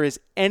think that there is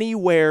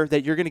anywhere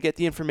that you're going to get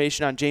the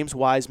information on James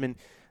Wiseman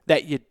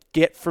that you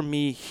get from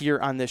me here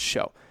on this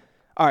show.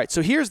 All right,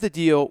 so here's the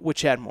deal with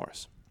Chad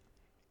Morris.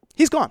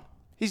 He's gone.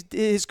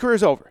 His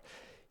career's over.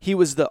 He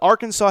was the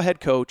Arkansas head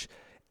coach,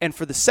 and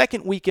for the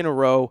second week in a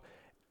row,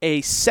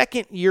 a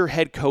second-year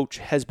head coach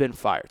has been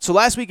fired. So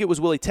last week it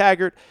was Willie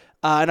Taggart,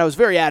 and I was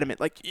very adamant.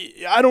 Like,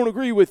 I don't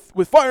agree with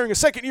firing a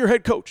second-year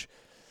head coach.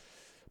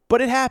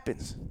 But it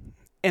happens.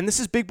 And this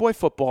is big boy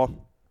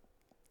football.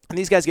 And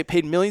these guys get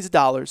paid millions of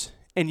dollars,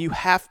 and you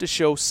have to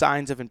show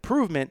signs of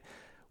improvement.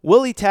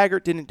 Willie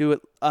Taggart didn't do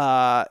it,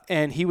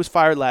 and he was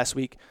fired last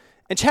week.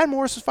 And Chad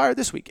Morris was fired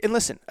this week. And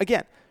listen,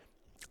 again,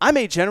 I'm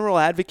a general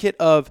advocate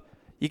of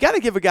you got to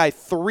give a guy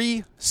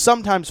 3,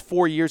 sometimes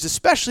 4 years,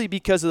 especially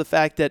because of the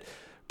fact that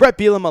Brett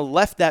Bielema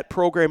left that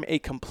program a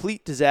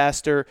complete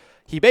disaster.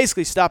 He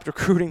basically stopped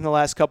recruiting the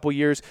last couple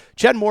years.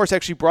 Chad Morris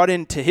actually brought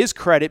in, to his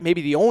credit,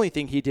 maybe the only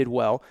thing he did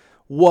well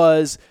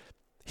was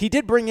he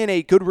did bring in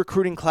a good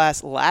recruiting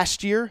class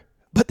last year,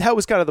 but that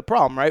was kind of the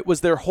problem, right?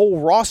 Was their whole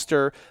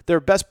roster, their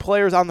best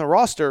players on the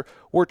roster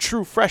were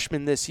true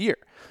freshmen this year.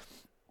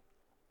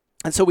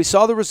 And so we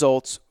saw the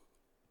results.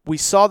 We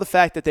saw the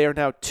fact that they are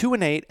now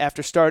 2-8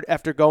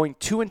 after going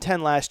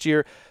 2-10 last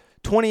year.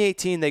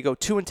 2018, they go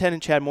 2-10 in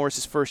Chad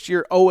Morris's first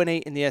year,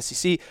 0-8 in the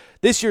SEC.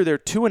 This year, they're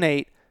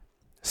 2-8,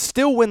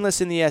 still winless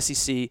in the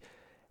SEC.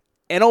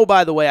 And oh,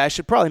 by the way, I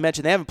should probably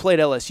mention they haven't played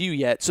LSU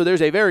yet, so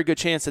there's a very good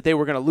chance that they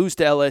were going to lose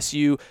to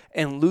LSU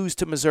and lose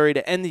to Missouri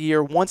to end the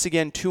year. Once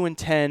again,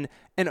 2-10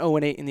 and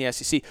 0-8 in the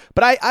SEC.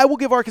 But I will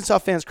give Arkansas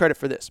fans credit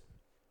for this.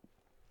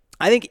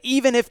 I think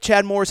even if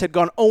Chad Morris had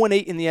gone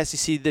 0-8 in the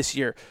SEC this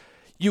year,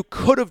 you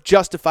could have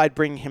justified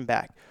bringing him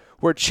back.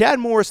 Where Chad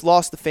Morris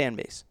lost the fan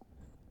base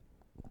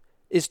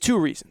is 2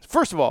 reasons.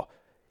 First of all,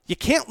 you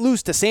can't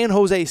lose to San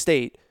Jose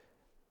State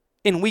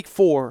in week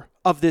 4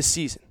 of this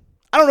season.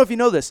 I don't know if you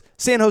know this.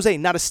 San Jose,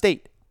 not a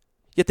state.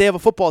 Yet they have a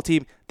football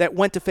team that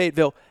went to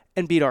Fayetteville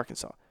and beat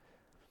Arkansas.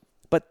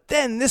 But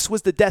then this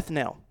was the death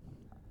knell.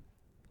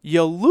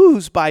 You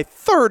lose by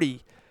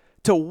 30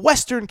 to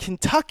Western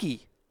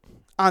Kentucky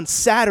on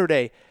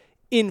Saturday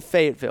in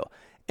Fayetteville.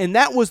 And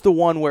that was the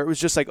one where it was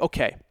just like,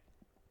 okay,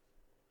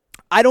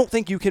 I don't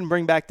think you can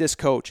bring back this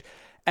coach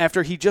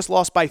after he just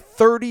lost by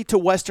 30 to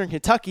Western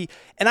Kentucky.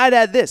 And I'd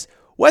add this.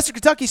 Western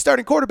Kentucky's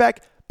starting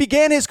quarterback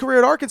began his career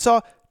at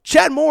Arkansas.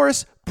 Chad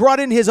Morris brought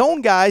in his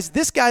own guys.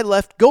 This guy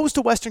left, goes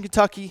to Western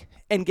Kentucky,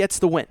 and gets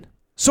the win.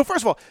 So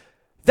first of all,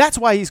 that's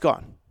why he's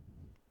gone.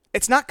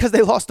 It's not because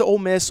they lost to Ole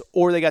Miss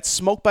or they got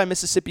smoked by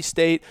Mississippi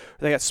State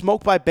or they got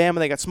smoked by Bama,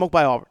 they got smoked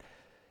by Auburn.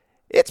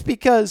 It's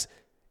because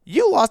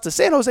you lost to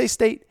San Jose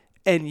State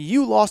and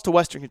you lost to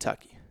Western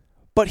Kentucky.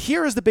 But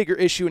here is the bigger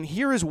issue, and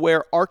here is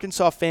where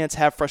Arkansas fans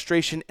have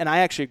frustration, and I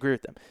actually agree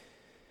with them.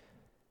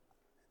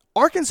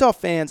 Arkansas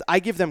fans, I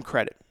give them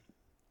credit.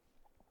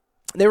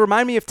 They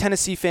remind me of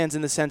Tennessee fans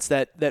in the sense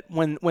that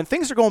when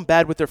things are going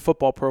bad with their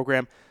football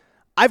program,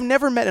 I've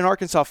never met an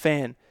Arkansas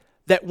fan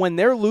that when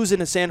they're losing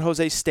to San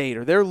Jose State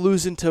or they're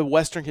losing to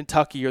Western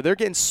Kentucky or they're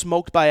getting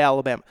smoked by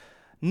Alabama,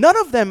 none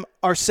of them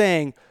are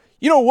saying,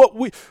 you know what,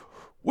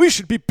 we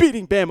should be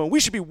beating Bama. We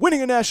should be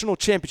winning a national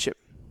championship.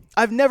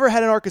 I've never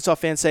had an Arkansas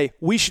fan say,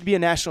 we should be a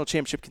national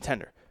championship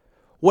contender.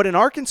 What an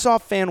Arkansas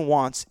fan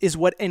wants is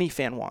what any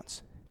fan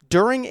wants.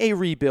 During a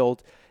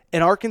rebuild,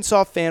 an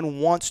Arkansas fan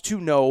wants to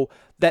know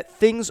that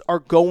things are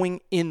going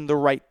in the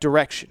right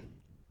direction,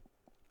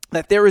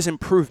 that there is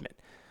improvement.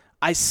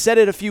 I said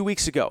it a few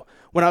weeks ago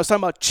when I was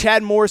talking about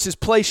Chad Morris's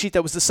play sheet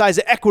that was the size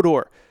of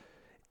Ecuador,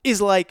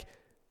 is like,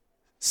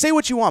 say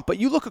what you want, but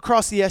you look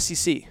across the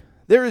SEC,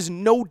 there is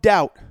no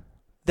doubt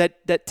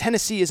that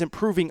Tennessee is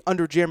improving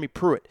under Jeremy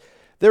Pruitt.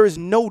 There is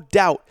no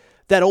doubt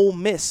that Ole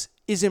Miss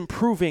is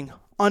improving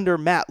under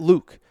Matt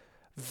Luke.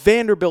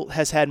 Vanderbilt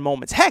has had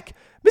moments. Heck,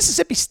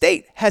 Mississippi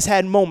State has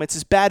had moments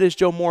as bad as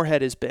Joe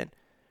Moorhead has been.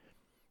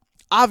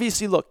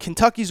 Obviously, look,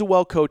 Kentucky's a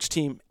well-coached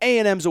team.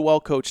 A&M's a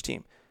well-coached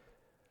team.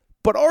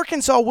 But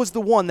Arkansas was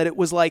the one that it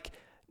was like,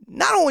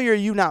 not only are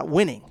you not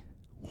winning,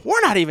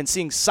 we're not even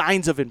seeing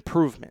signs of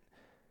improvement.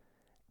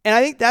 And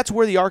I think that's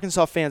where the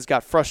Arkansas fans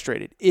got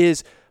frustrated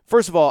is,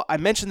 first of all, I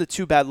mentioned the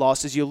two bad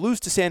losses. You lose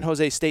to San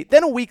Jose State.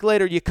 Then a week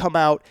later, you come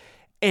out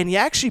and you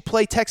actually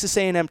play Texas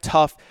A&M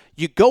tough.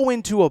 You go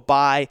into a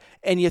bye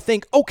and you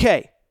think,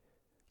 okay,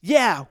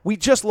 yeah, we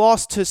just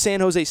lost to San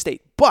Jose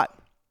State. But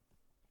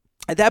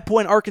at that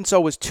point, Arkansas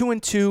was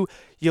 2-2.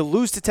 You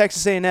lose to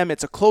Texas A&M.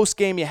 It's a close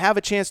game. You have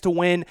a chance to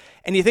win.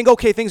 And you think,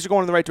 okay, things are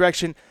going in the right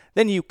direction.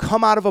 Then you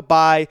come out of a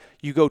bye.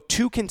 You go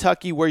to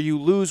Kentucky where you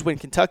lose when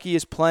Kentucky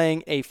is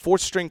playing a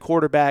fourth-string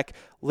quarterback,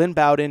 Lynn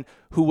Bowden,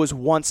 who was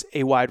once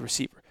a wide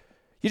receiver.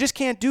 You just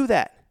can't do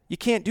that. You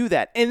can't do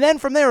that. And then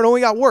from there, it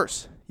only got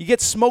worse. You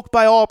get smoked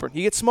by Auburn.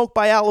 You get smoked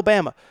by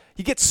Alabama.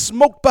 You get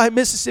smoked by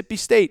Mississippi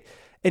State.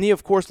 And you,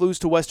 of course, lose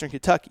to Western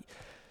Kentucky.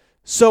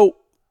 So,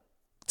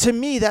 to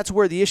me, that's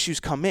where the issues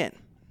come in.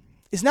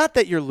 It's not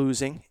that you're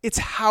losing. It's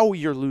how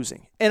you're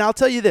losing. And I'll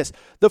tell you this.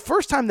 The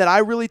first time that I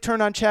really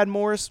turned on Chad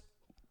Morris,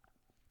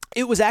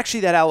 it was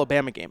actually that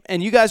Alabama game.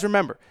 And you guys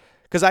remember,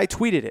 because I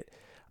tweeted it.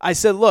 I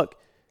said, look,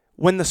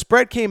 when the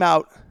spread came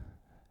out,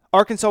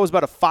 Arkansas was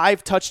about a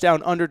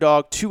 5-touchdown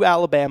underdog to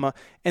Alabama.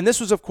 And this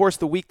was, of course,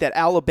 the week that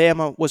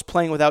Alabama was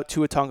playing without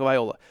Tua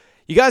Tagovailoa.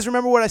 You guys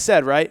remember what I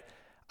said, right?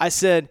 I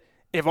said,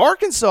 if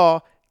Arkansas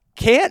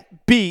can't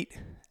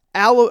cover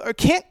a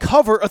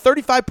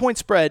 35-point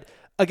spread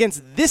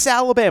against this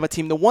Alabama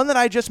team, the one that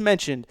I just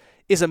mentioned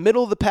is a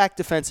middle-of-the-pack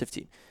defensive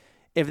team.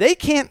 If they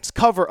can't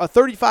cover a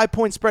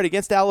 35-point spread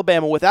against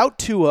Alabama without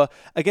Tua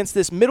against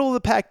this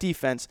middle-of-the-pack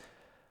defense,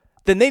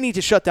 then they need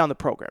to shut down the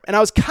program. And I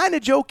was kind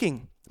of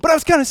joking, but I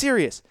was kind of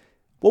serious.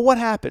 Well, what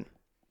happened?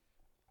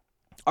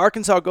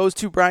 Arkansas goes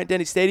to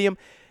Bryant-Denny Stadium.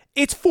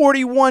 It's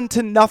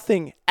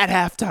 41-0 at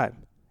halftime.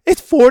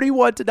 It's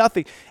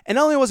 41-0. And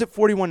not only was it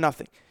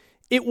 41-0,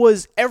 it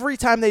was every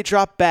time they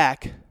dropped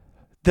back,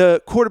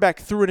 the quarterback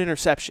threw an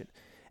interception.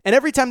 And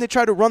every time they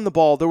tried to run the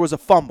ball, there was a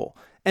fumble.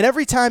 And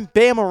every time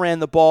Bama ran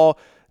the ball,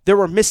 there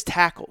were missed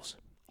tackles.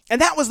 And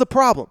that was the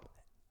problem.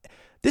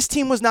 This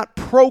team was not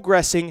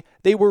progressing,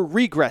 they were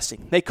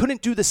regressing. They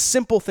couldn't do the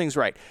simple things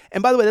right.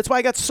 And by the way, that's why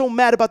I got so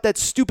mad about that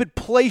stupid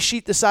play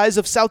sheet the size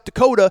of South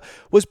Dakota,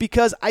 was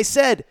because I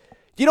said,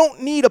 you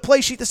don't need a play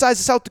sheet the size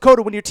of South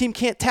Dakota when your team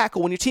can't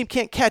tackle, when your team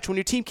can't catch, when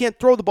your team can't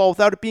throw the ball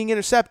without it being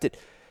intercepted.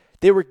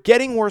 They were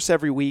getting worse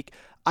every week.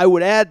 I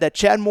would add that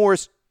Chad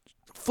Morris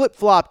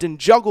flip-flopped and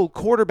juggled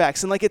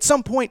quarterbacks. And at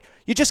some point,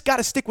 you just got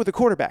to stick with the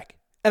quarterback.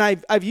 And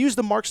I've used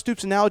the Mark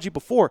Stoops analogy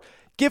before.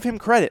 Give him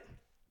credit.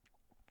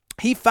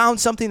 He found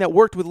something that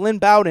worked with Lynn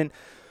Bowden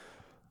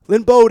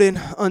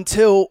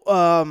until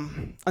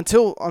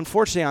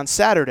unfortunately on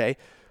Saturday.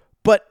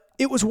 But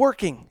it was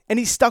working, and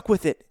he stuck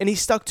with it, and he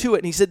stuck to it.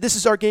 And he said, this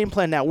is our game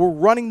plan now. We're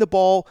running the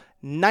ball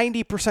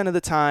 90% of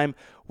the time.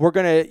 We're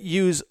going to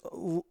use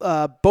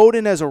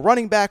Bowden as a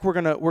running back. We're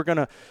going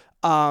to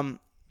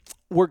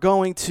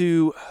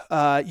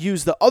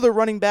use the other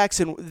running backs,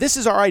 and this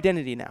is our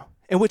identity now.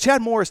 And with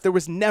Chad Morris, there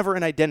was never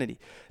an identity.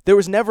 There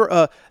was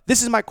never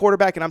this is my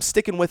quarterback, and I'm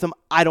sticking with him.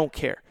 I don't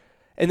care.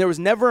 and there was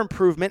never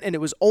improvement, and it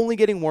was only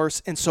getting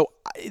worse. And so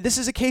this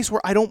is a case where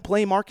I don't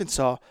blame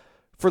Arkansas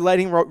for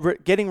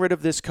getting rid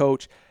of this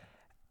coach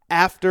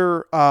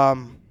after 2.5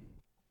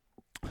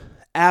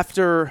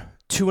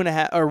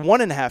 or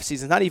 1.5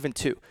 seasons, not even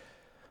 2.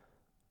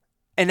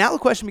 And now the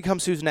question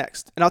becomes, who's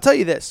next? And I'll tell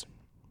you this.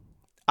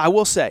 I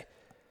will say,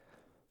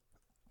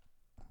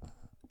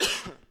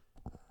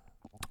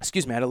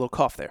 excuse me, I had a little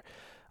cough there.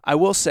 I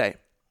will say,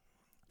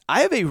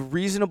 I have a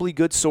reasonably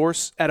good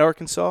source at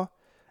Arkansas.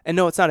 And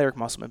no, it's not Eric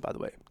Musselman, by the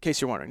way, in case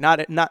you're wondering. Not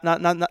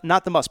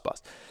the Must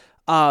Bus.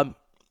 I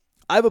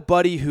have a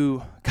buddy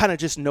who kind of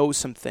just knows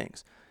some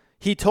things.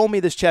 He told me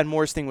this Chad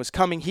Morris thing was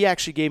coming. He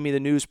actually gave me the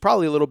news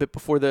probably a little bit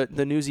before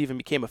the news even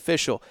became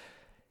official.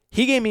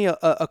 He gave me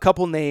a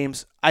couple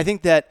names. I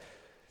think that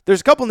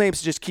there's a couple names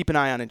to just keep an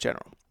eye on in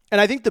general.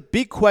 And I think the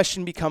big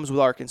question becomes with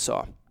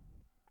Arkansas.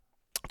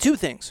 2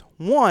 things.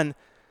 One,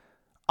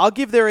 I'll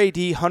give their AD,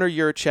 Hunter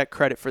Yurachek,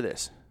 credit for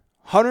this.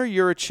 Hunter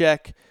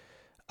Yurachek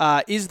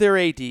is their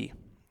AD.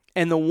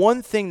 And the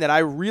one thing that I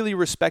really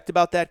respect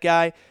about that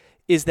guy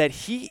is that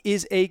he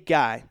is a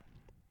guy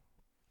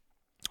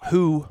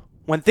who,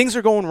 when things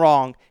are going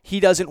wrong, he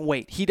doesn't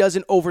wait. He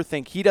doesn't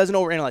overthink. He doesn't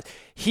overanalyze.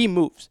 He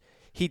moves.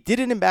 He did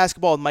it in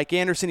basketball with Mike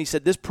Anderson. He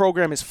said this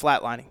program is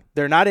flatlining.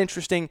 They're not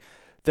interesting.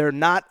 They're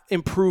not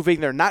improving.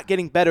 They're not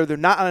getting better. They're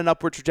not on an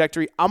upward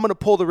trajectory. I'm going to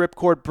pull the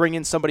ripcord, bring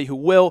in somebody who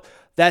will.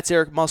 That's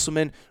Eric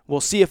Musselman. We'll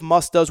see if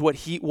Muss does what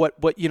a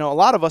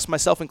lot of us,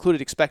 myself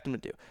included, expect him to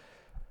do.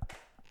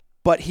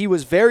 But he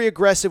was very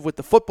aggressive with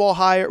the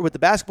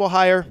basketball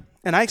hire,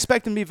 and I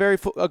expect him to be very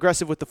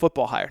aggressive with the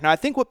football hire. Now, I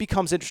think what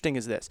becomes interesting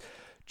is this.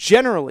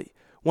 Generally,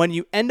 when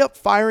you end up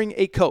firing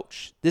a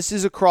coach, this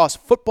is across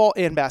football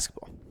and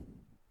basketball.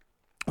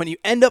 When you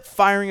end up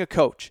firing a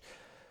coach,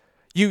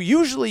 you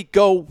usually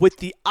go with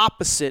the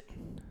opposite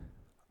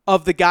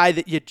of the guy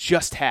that you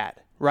just had,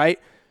 right?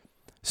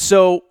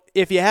 So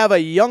if you have a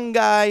young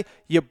guy,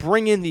 you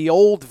bring in the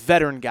old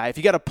veteran guy. If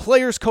you got a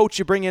player's coach,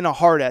 you bring in a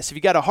hard ass. If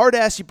you got a hard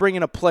ass, you bring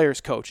in a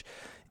player's coach.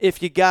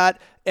 If you got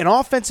an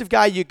offensive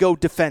guy, you go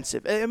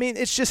defensive. I mean,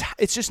 it's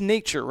just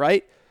nature,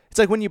 right? It's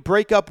like when you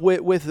break up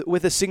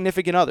with a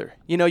significant other.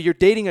 You know, you're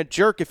dating a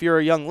jerk if you're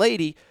a young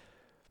lady.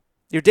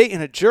 You're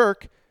dating a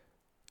jerk.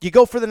 You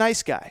go for the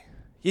nice guy.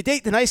 You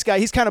date the nice guy.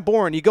 He's kind of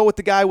boring. You go with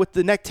the guy with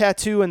the neck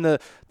tattoo and the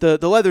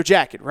leather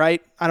jacket,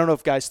 right? I don't know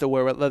if guys still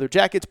wear leather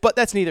jackets, but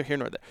that's neither here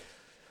nor there.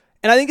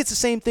 And I think it's the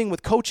same thing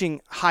with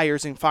coaching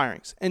hires and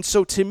firings. And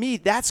so to me,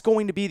 that's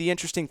going to be the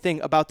interesting thing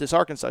about this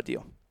Arkansas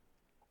deal.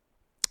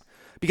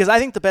 Because I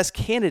think the best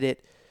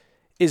candidate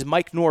is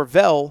Mike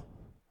Norvell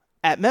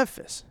at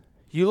Memphis.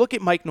 You look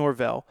at Mike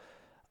Norvell.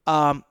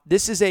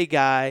 This is a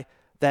guy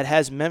that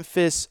has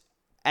Memphis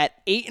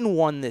at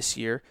 8-1 this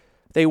year.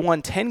 They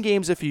won 10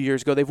 games a few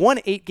years ago. They've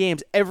won 8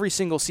 games every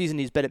single season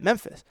he's been at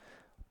Memphis.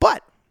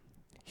 But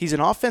he's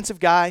an offensive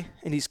guy,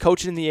 and he's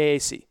coaching in the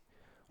AAC.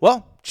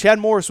 Well, Chad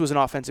Morris was an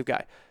offensive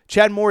guy.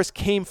 Chad Morris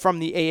came from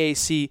the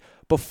AAC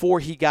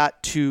before he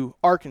got to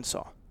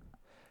Arkansas.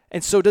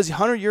 And so does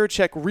Hunter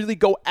Yurachek really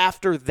go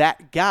after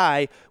that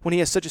guy when he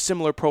has such a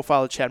similar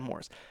profile to Chad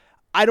Morris?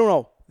 I don't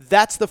know.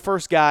 That's the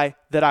first guy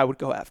that I would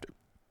go after.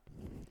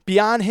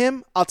 Beyond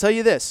him, I'll tell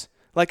you this.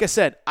 Like I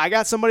said, I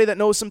got somebody that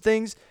knows some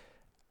things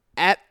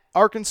at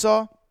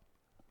Arkansas.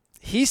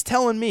 He's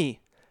telling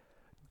me,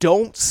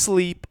 don't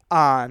sleep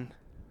on,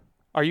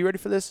 are you ready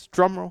for this?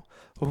 Drum roll.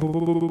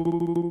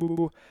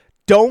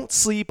 Don't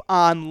sleep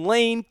on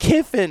Lane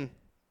Kiffin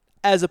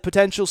as a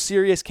potential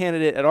serious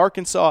candidate at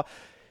Arkansas.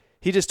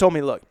 He just told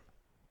me, look,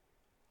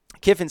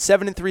 Kiffin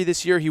 7-3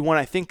 this year. He won,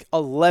 I think,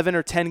 11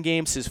 or 10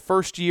 games his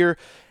first year.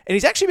 And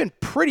he's actually been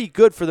pretty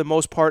good for the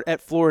most part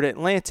at Florida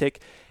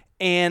Atlantic.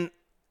 And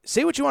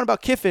say what you want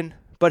about Kiffin,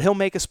 but he'll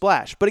make a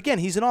splash. But again,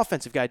 he's an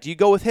offensive guy. Do you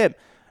go with him?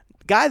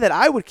 Guy that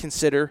I would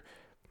consider,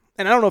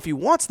 and I don't know if he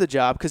wants the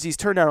job because he's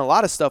turned down a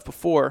lot of stuff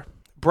before,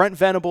 Brent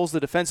Venables, the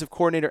defensive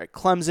coordinator at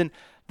Clemson.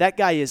 That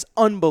guy is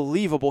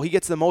unbelievable. He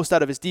gets the most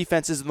out of his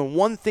defenses. And the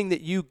one thing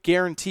that you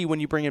guarantee when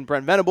you bring in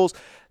Brent Venables,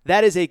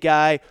 that is a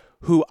guy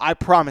who, I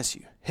promise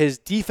you, his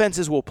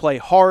defenses will play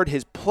hard.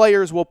 His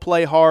players will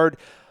play hard.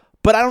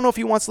 But I don't know if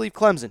he wants to leave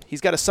Clemson.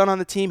 He's got a son on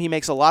the team. He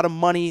makes a lot of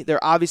money.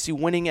 They're obviously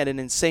winning at an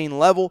insane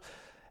level.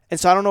 And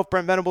so I don't know if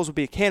Brent Venables would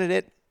be a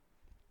candidate.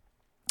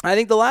 I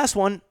think the last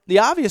one, the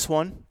obvious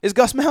one, is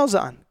Gus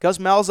Malzahn. Gus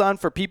Malzahn,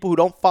 for people who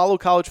don't follow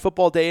college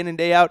football day in and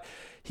day out,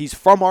 he's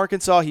from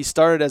Arkansas. He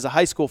started as a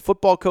high school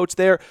football coach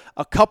there.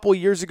 A couple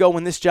years ago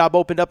when this job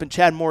opened up and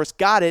Chad Morris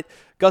got it,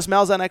 Gus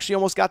Malzahn actually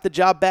almost got the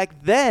job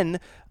back then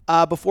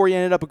before he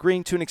ended up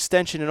agreeing to an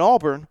extension in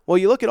Auburn. Well,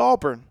 you look at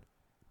Auburn.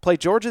 Play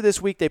Georgia this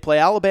week. They play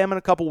Alabama in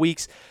a couple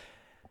weeks.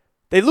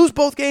 They lose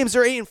both games.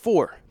 They're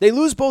 8-4. They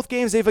lose both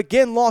games. They've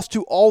again lost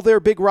to all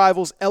their big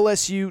rivals,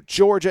 LSU,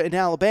 Georgia, and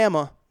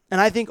Alabama. And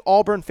I think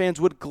Auburn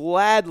fans would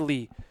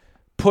gladly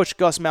push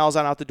Gus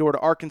Malzahn out the door to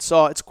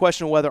Arkansas. It's a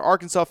question of whether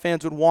Arkansas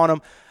fans would want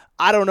him.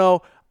 I don't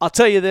know. I'll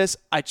tell you this.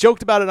 I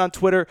joked about it on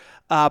Twitter.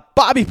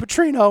 Bobby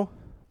Petrino,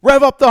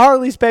 rev up the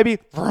Harleys, baby.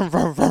 Vroom,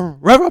 vroom, vroom.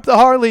 Rev up the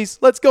Harleys.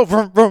 Let's go.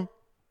 Vroom, vroom.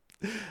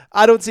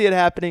 I don't see it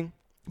happening.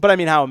 But I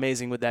mean, how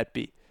amazing would that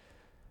be?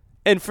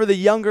 And for the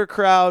younger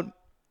crowd,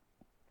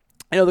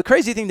 the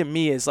crazy thing to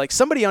me is like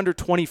somebody under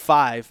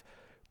 25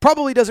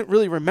 probably doesn't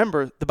really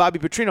remember the Bobby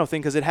Petrino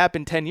thing because it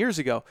happened 10 years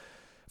ago.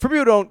 For people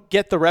who don't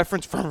get the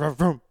reference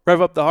from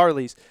Rev Up the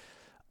Harleys,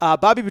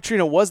 Bobby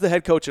Petrino was the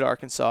head coach at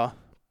Arkansas,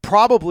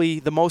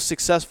 probably the most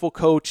successful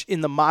coach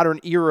in the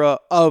modern era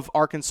of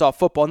Arkansas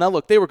football. Now,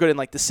 look, they were good in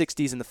like the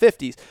 60s and the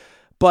 50s,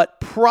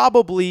 but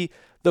probably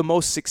the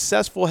most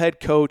successful head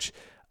coach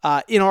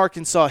in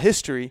Arkansas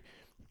history.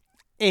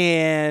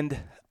 And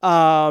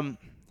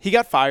he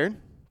got fired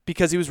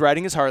because he was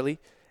riding his Harley,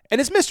 and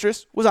his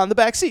mistress was on the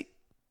back seat.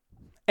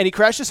 And he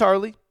crashed his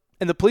Harley,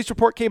 and the police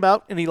report came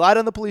out, and he lied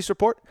on the police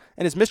report,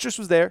 and his mistress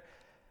was there.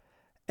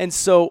 And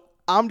so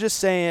I'm just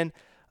saying,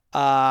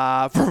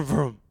 vroom,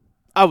 vroom.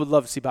 I would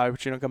love to see Bobby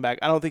Petrino come back.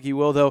 I don't think he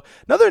will, though.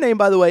 Another name,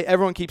 by the way,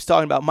 everyone keeps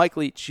talking about, Mike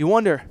Leach. You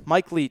wonder,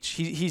 Mike Leach,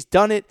 he's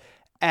done it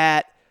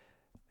at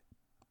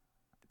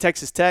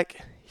Texas Tech.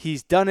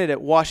 He's done it at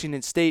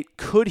Washington State.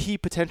 Could he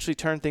potentially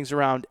turn things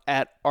around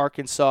at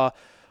Arkansas?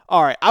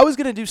 All right, I was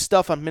going to do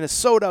stuff on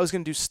Minnesota. I was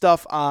going to do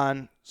stuff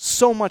on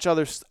so much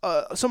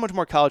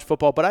more college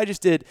football, but I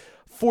just did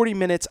 40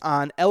 minutes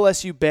on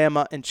LSU,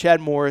 Bama, and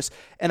Chad Morris,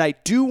 and I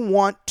do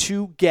want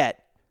to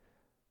get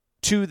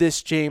to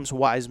this James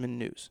Wiseman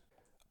news.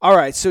 All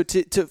right, so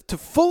to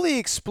fully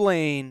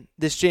explain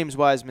this James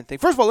Wiseman thing,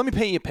 first of all, let me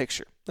paint you a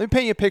picture. Let me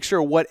paint you a picture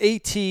of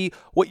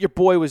what your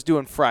boy was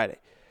doing Friday.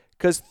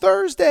 Because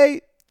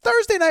Thursday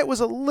night was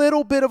a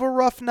little bit of a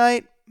rough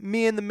night.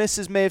 Me and the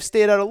missus may have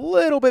stayed out a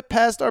little bit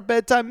past our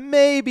bedtime,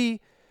 maybe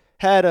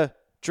had a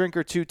drink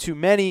or two too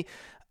many.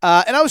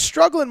 And I was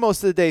struggling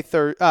most of the day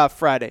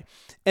Friday.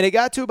 And it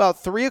got to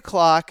about 3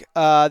 o'clock,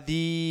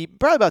 probably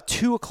about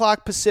 2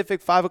 o'clock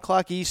Pacific, 5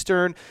 o'clock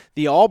Eastern.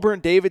 The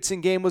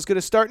Auburn-Davidson game was going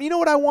to start. And you know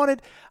what I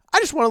wanted? I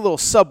just wanted a little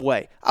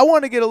Subway. I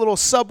wanted to get a little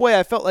Subway.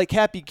 I felt like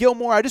Happy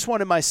Gilmore. I just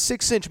wanted my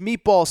 6-inch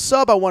meatball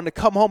sub. I wanted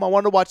to come home. I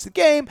wanted to watch the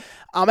game.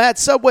 I'm at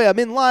Subway. I'm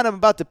in line. I'm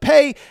about to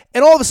pay.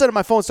 And all of a sudden,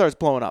 my phone starts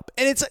blowing up.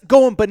 And it's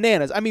going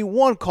bananas. I mean,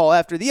 one call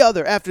after the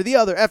other, after the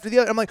other, after the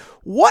other. I'm like,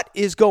 what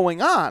is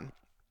going on?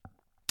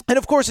 And,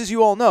 of course, as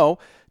you all know,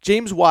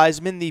 James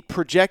Wiseman, the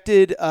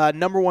projected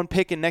number one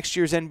pick in next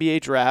year's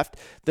NBA draft,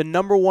 the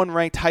number one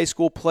ranked high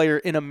school player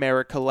in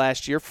America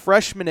last year,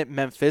 freshman at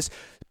Memphis,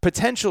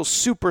 potential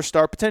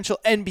superstar, potential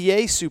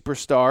NBA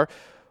superstar,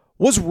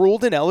 was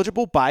ruled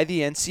ineligible by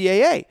the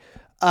NCAA.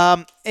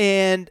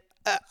 And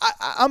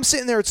I'm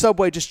sitting there at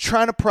Subway just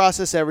trying to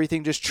process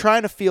everything, just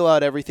trying to feel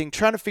out everything,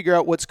 trying to figure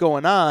out what's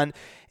going on.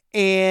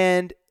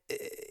 And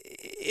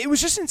it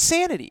was just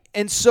insanity.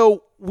 And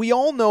so we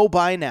all know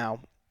by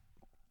now.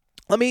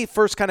 Let me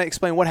first kind of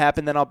explain what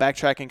happened, then I'll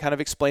backtrack and kind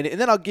of explain it, and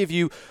then I'll give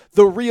you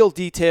the real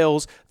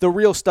details, the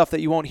real stuff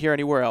that you won't hear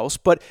anywhere else.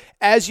 But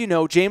as you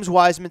know, James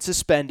Wiseman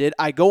suspended.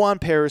 I go on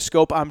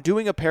Periscope. I'm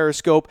doing a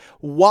Periscope.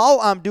 While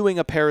I'm doing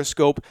a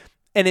Periscope,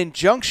 an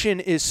injunction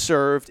is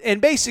served,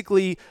 and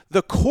basically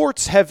the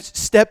courts have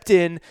stepped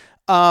in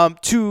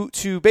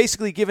to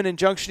basically give an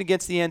injunction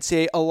against the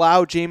NCAA,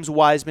 allow James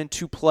Wiseman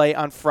to play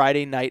on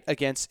Friday night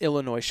against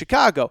Illinois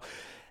Chicago.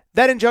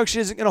 That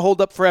injunction isn't going to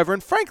hold up forever,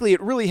 and frankly, it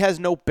really has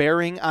no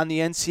bearing on the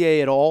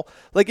NCAA at all.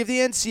 Like, if the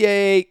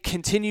NCAA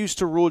continues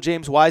to rule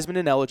James Wiseman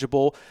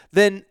ineligible,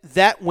 then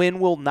that win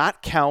will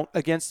not count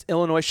against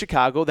Illinois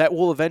Chicago. That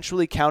will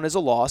eventually count as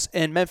a loss,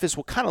 and Memphis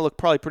will kind of look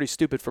probably pretty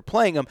stupid for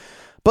playing them.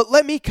 But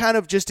let me kind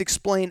of just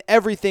explain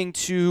everything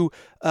to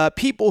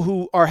people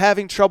who are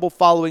having trouble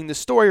following the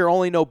story or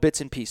only know bits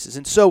and pieces.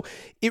 And so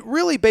it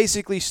really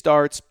basically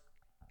starts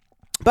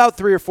about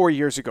 3 or 4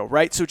 years ago,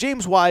 right? So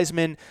James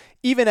Wiseman,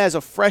 even as a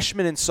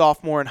freshman and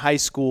sophomore in high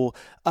school,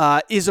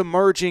 is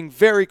emerging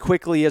very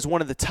quickly as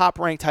one of the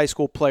top-ranked high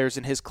school players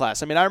in his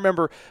class. I mean, I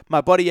remember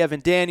my buddy Evan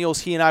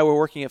Daniels, he and I were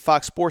working at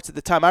Fox Sports at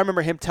the time. I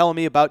remember him telling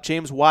me about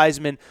James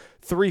Wiseman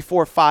 3,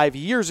 4, 5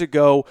 years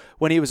ago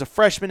when he was a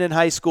freshman in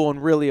high school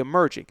and really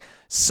emerging.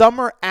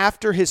 Summer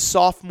after his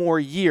sophomore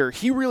year,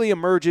 he really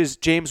emerges,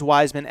 James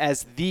Wiseman,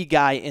 as the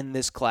guy in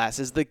this class,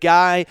 as the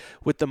guy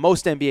with the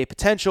most NBA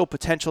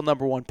potential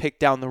number one pick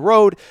down the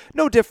road.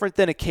 No different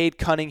than a Cade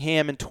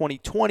Cunningham in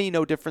 2020,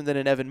 no different than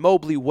an Evan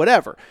Mobley,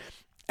 whatever.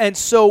 And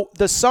so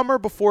the summer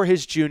before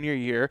his junior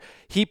year,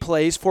 he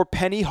plays for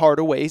Penny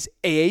Hardaway's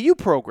AAU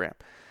program.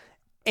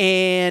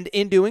 And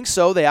in doing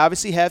so, they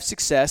obviously have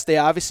success. They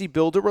obviously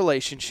build a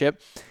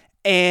relationship.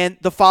 And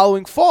the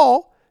following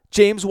fall,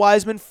 James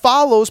Wiseman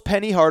follows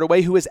Penny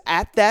Hardaway, who is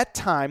at that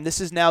time,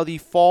 this is now the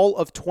fall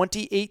of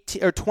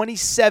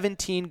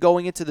 2017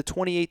 going into the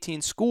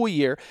 2018 school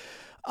year.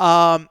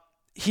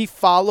 He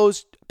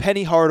follows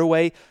Penny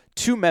Hardaway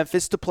to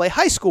Memphis to play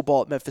high school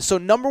ball at Memphis. So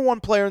number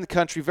one player in the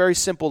country, very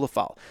simple to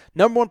follow.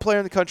 Number one player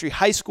in the country,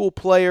 high school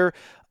player,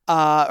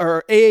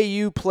 or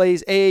AAU,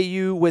 plays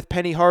AAU with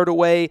Penny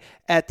Hardaway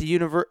at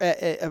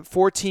the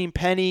for Team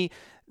Penny.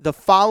 The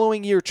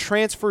following year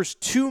transfers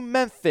to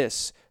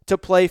Memphis to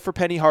play for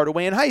Penny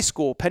Hardaway in high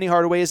school. Penny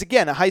Hardaway is,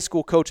 again, a high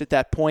school coach at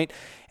that point.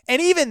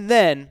 And even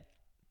then,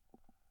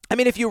 I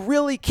mean, if you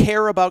really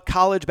care about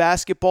college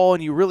basketball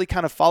and you really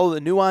kind of follow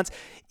the nuance,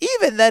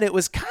 even then it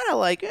was kind of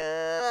like,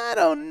 I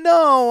don't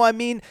know. I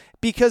mean,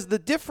 because the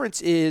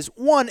difference is,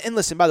 one, and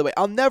listen, by the way,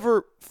 I'll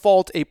never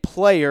fault a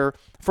player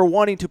for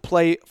wanting to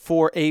play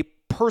for a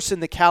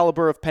person the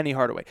caliber of Penny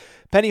Hardaway.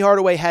 Penny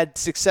Hardaway had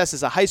success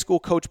as a high school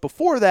coach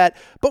before that,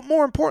 but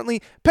more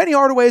importantly, Penny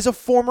Hardaway is a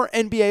former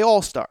NBA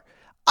All-Star.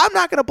 I'm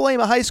not going to blame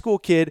a high school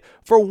kid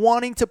for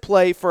wanting to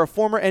play for a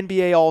former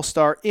NBA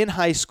All-Star in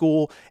high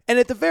school and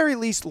at the very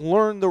least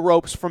learn the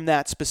ropes from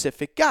that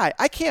specific guy.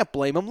 I can't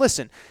blame him.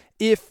 Listen,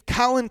 if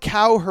Colin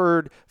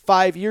Cowherd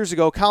 5 years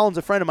ago, Colin's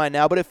a friend of mine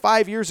now, but if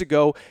 5 years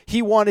ago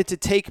he wanted to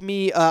take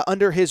me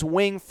under his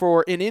wing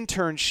for an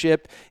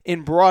internship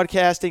in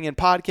broadcasting and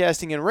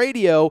podcasting and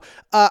radio,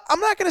 I'm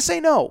not going to say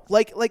no.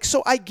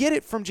 So I get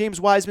it from James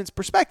Wiseman's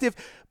perspective,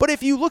 but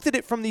if you looked at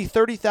it from the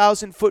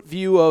 30,000-foot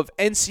view of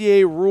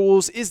NCAA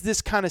rules, is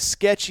this kind of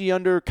sketchy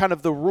under kind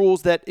of the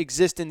rules that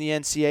exist in the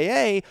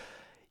NCAA?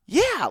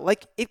 Yeah,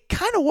 it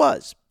kind of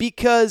was,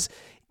 because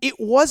it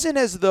wasn't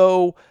as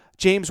though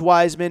James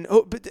Wiseman,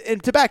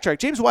 and to backtrack,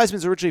 James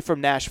Wiseman's originally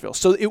from Nashville,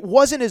 so it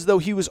wasn't as though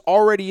he was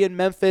already in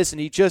Memphis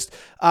and he just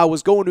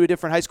was going to a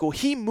different high school.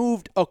 He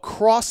moved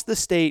across the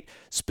state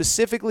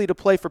specifically to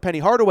play for Penny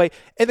Hardaway,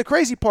 and the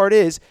crazy part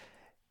is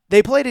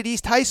they played at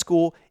East High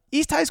School.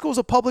 East High School is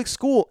a public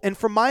school, and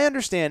from my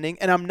understanding,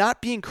 and I'm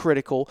not being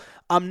critical,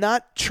 I'm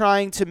not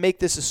trying to make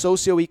this a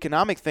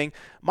socioeconomic thing,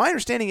 my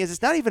understanding is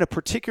it's not even a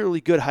particularly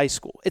good high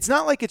school. It's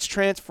not like it's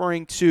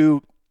transferring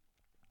to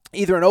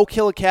either an Oak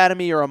Hill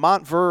Academy or a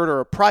Montverde or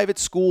a private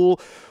school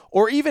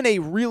or even a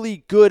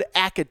really good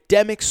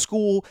academic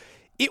school.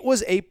 It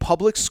was a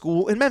public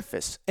school in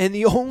Memphis. And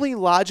the only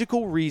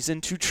logical reason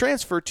to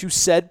transfer to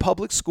said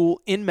public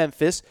school in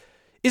Memphis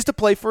is to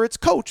play for its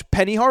coach,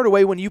 Penny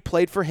Hardaway, when you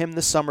played for him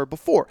the summer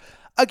before.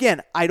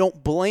 Again, I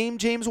don't blame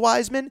James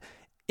Wiseman.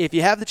 If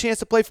you have the chance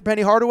to play for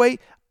Penny Hardaway,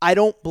 I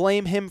don't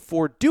blame him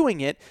for doing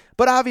it.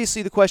 But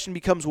obviously the question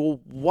becomes, well,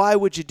 why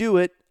would you do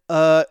it?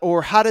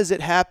 Or how does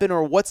it happen,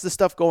 or what's the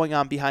stuff going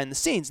on behind the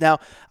scenes? Now,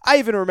 I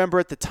even remember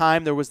at the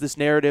time there was this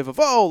narrative of,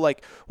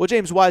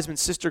 James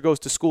Wiseman's sister goes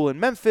to school in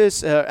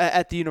Memphis,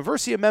 at the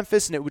University of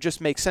Memphis, and it would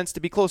just make sense to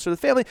be closer to the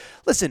family.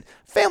 Listen,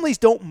 families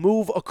don't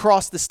move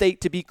across the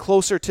state to be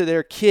closer to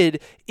their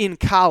kid in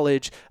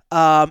college.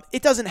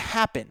 It doesn't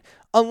happen.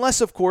 Unless,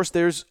 of course,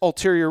 there's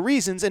ulterior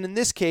reasons, and in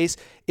this case,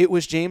 it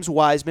was James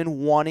Wiseman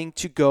wanting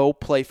to go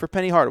play for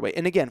Penny Hardaway.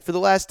 And again, for the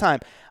last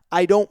time,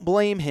 I don't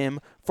blame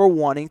him for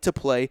wanting to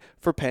play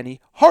for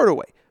Penny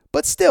Hardaway.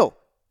 But still,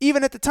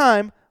 even at the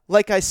time,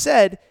 like I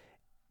said,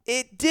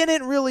 it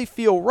didn't really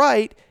feel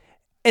right,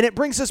 and it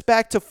brings us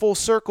back to full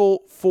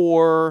circle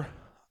for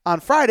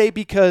on Friday,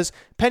 because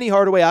Penny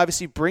Hardaway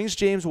obviously brings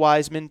James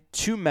Wiseman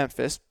to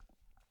Memphis.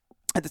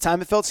 At the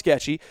time, it felt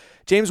sketchy.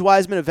 James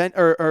Wiseman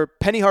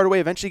Penny Hardaway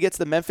eventually gets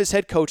the Memphis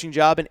head coaching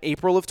job in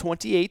April of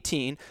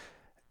 2018.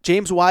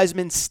 James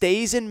Wiseman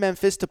stays in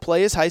Memphis to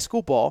play his high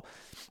school ball,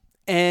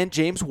 and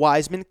James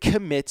Wiseman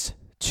commits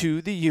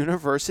to the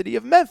University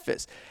of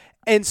Memphis.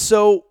 And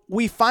so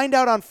we find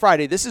out on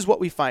Friday, this is what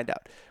we find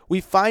out. We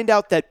find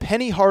out that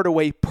Penny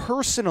Hardaway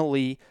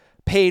personally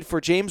paid for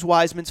James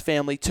Wiseman's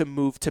family to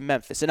move to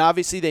Memphis. And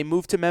obviously they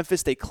moved to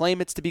Memphis. They claim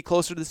it's to be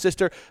closer to the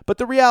sister, but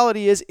the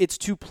reality is it's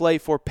to play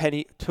for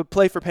Penny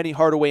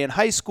Hardaway in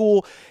high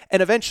school.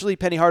 And eventually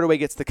Penny Hardaway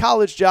gets the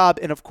college job,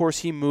 and of course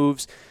he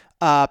moves.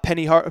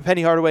 Penny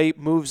Hardaway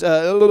moves.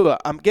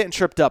 I'm getting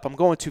tripped up. I'm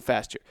going too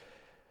fast here.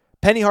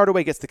 Penny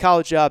Hardaway gets the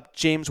college job.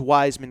 James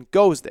Wiseman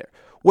goes there.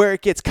 Where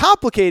it gets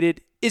complicated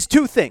is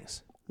two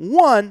things.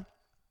 One,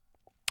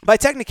 by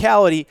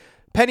technicality,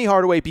 Penny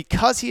Hardaway,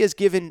 because he has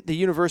given the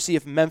University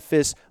of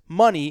Memphis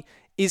money,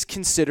 is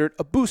considered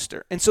a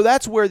booster. And so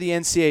that's where the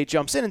NCAA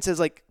jumps in and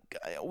says,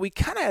 we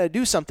kind of got to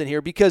do something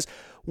here, because,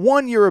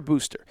 one, you're a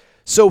booster.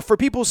 So for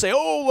people who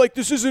say,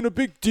 this isn't a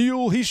big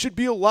deal, he should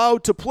be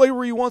allowed to play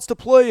where he wants to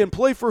play and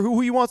play for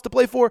who he wants to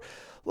play for.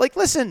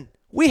 Listen,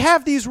 we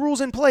have these rules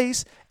in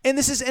place, and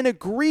this is an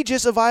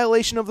egregious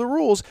violation of the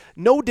rules,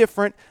 no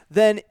different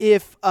than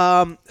if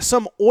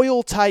some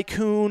oil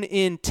tycoon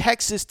in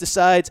Texas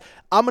decides,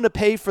 I'm going to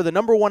pay for the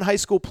number one high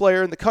school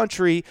player in the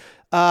country,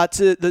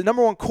 to the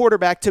number one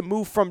quarterback, to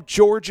move from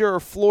Georgia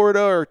or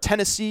Florida or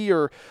Tennessee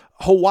or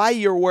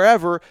Hawaii or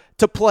wherever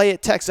to play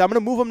at Texas. I'm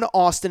going to move him to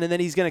Austin, and then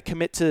he's going to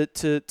commit to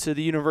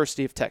the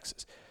University of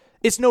Texas.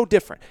 It's no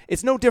different.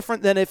 It's no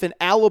different than if an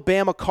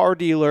Alabama car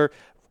dealer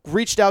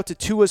reached out to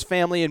Tua's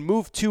family and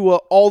moved Tua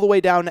all the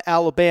way down to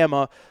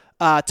Alabama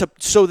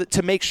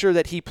to make sure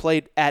that he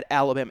played at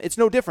Alabama. It's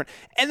no different.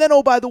 And then,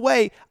 by the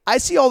way, I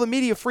see all the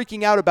media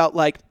freaking out about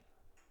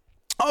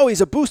he's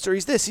a booster,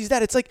 he's this, he's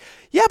that. It's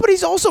yeah, but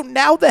he's also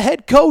now the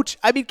head coach.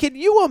 I mean, can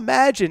you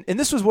imagine? And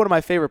this was one of my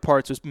favorite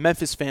parts, was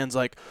Memphis fans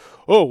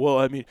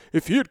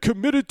if he had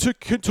committed to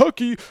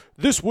Kentucky,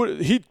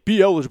 he'd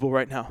be eligible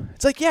right now.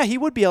 It's yeah, he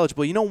would be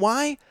eligible. You know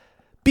why?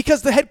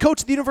 Because the head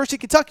coach of the University of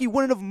Kentucky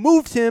wouldn't have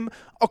moved him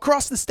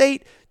across the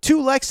state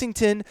to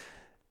Lexington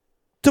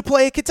to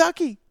play at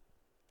Kentucky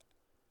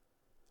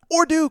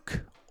or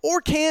Duke or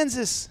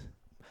Kansas.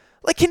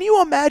 Like, can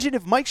you imagine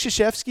if Mike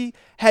Krzyzewski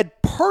had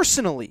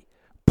personally,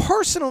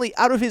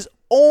 out of his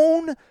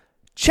own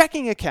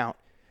checking account,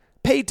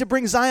 paid to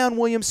bring Zion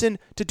Williamson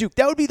to Duke?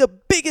 That would be the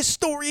biggest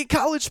story in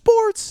college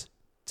sports.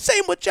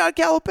 Same with John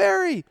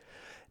Calipari.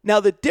 Now,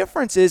 the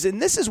difference is,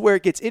 and this is where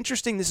it gets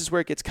interesting, this is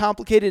where it gets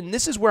complicated, and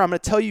this is where I'm going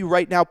to tell you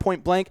right now,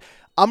 point blank,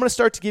 I'm going to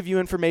start to give you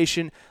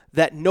information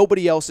that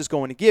nobody else is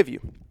going to give you.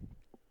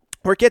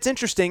 Where it gets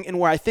interesting and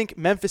where I think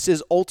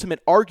Memphis's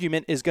ultimate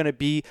argument is going to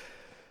be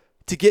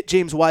to get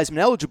James Wiseman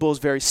eligible is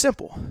very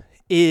simple.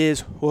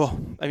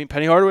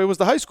 Penny Hardaway was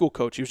the high school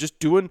coach. He was just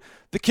doing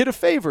the kid a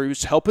favor. He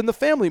was helping the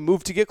family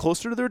move to get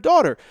closer to their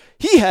daughter.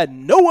 He had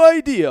no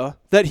idea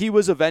that he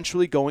was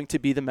eventually going to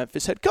be the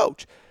Memphis head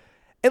coach.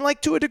 And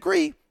to a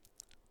degree,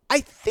 I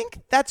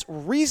think that's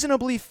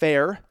reasonably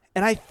fair,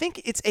 and I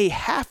think it's a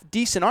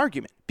half-decent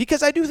argument.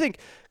 Because I do think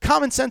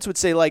common sense would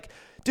say,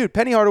 dude,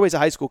 Penny Hardaway's a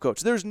high school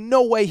coach. There's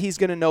no way he's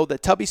going to know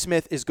that Tubby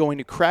Smith is going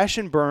to crash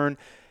and burn,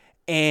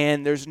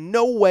 and there's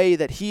no way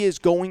that he is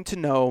going to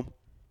know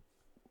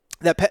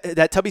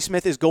that Tubby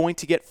Smith is going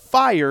to get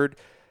fired,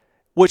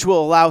 which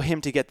will allow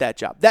him to get that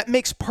job. That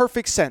makes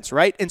perfect sense,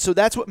 right? And so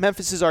that's what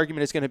Memphis's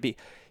argument is going to be.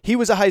 He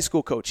was a high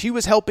school coach. He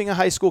was helping a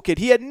high school kid.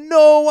 He had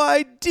no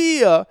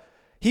idea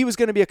he was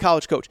going to be a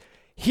college coach.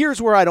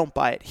 Here's where I don't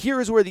buy it.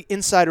 Here is where the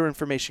insider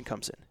information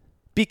comes in.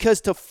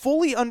 Because to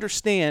fully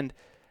understand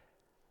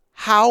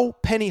how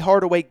Penny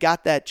Hardaway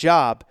got that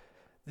job,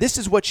 this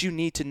is what you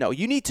need to know.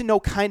 You need to know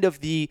kind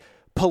of the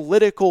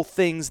political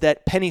things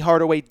that Penny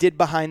Hardaway did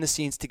behind the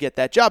scenes to get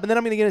that job. And then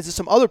I'm going to get into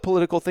some other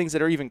political things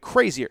that are even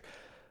crazier.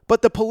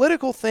 But the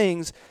political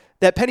things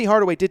that Penny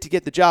Hardaway did to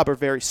get the job are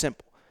very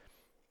simple.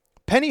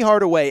 Penny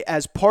Hardaway,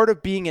 as part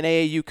of being an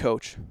AAU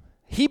coach,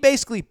 he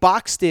basically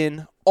boxed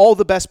in all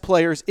the best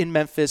players in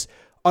Memphis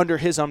under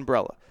his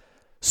umbrella.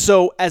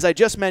 So, as I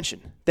just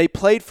mentioned, they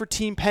played for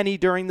Team Penny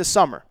during the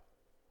summer,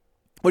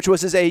 which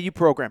was his AAU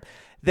program.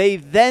 They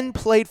then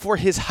played for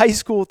his high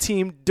school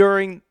team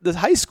during the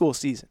high school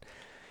season.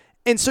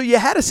 And so you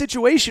had a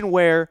situation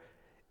where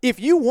if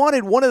you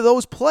wanted one of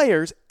those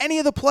players, any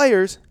of the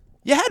players,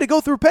 you had to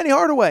go through Penny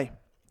Hardaway.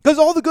 Because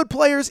all the good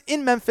players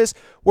in Memphis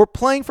were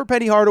playing for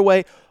Penny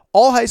Hardaway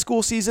all high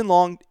school season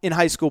long in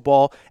high school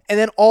ball, and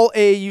then all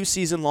AAU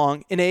season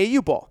long in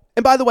AAU ball.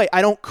 And by the way,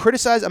 I'm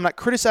not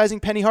criticizing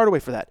Penny Hardaway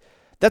for that.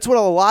 That's what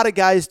a lot of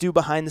guys do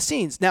behind the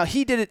scenes. Now,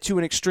 he did it to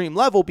an extreme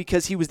level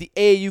because he was the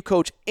AAU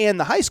coach and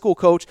the high school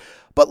coach.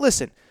 But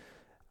listen,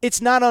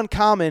 it's not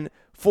uncommon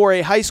for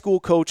a high school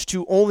coach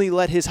to only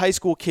let his high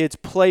school kids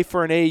play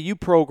for an AAU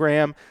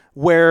program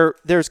where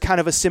there's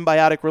kind of a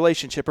symbiotic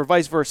relationship, or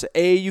vice versa.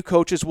 AAU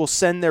coaches will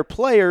send their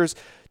players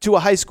to a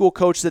high school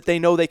coach that they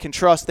know they can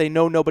trust. They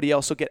know nobody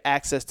else will get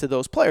access to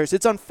those players.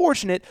 It's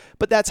unfortunate,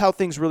 but that's how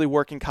things really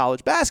work in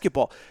college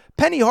basketball.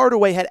 Penny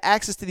Hardaway had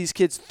access to these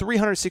kids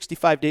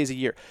 365 days a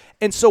year.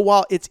 And so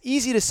while it's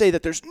easy to say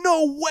that there's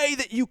no way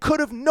that you could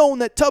have known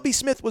that Tubby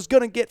Smith was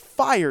going to get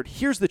fired,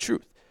 here's the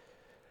truth.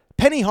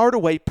 Penny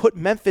Hardaway put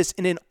Memphis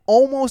in an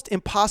almost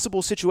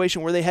impossible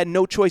situation where they had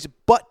no choice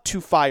but to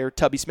fire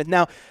Tubby Smith.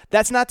 Now,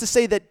 that's not to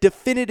say that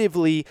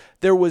definitively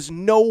there was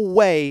no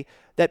way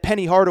that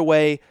Penny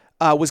Hardaway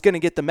was going to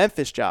get the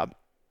Memphis job.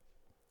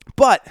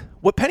 But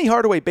what Penny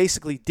Hardaway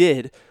basically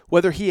did,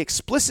 whether he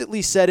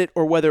explicitly said it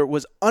or whether it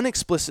was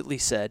unexplicitly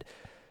said,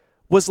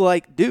 was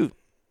dude,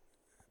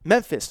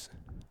 Memphis,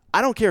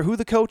 I don't care who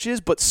the coach is,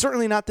 but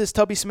certainly not this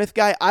Tubby Smith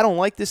guy. I don't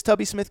like this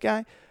Tubby Smith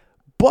guy.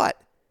 But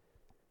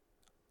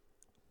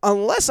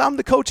unless I'm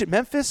the coach at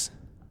Memphis,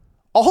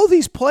 all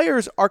these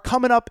players are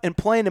coming up and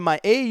playing in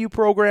my AAU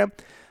program.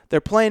 They're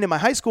playing in my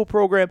high school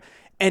program.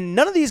 And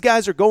none of these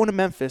guys are going to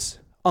Memphis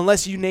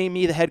unless you name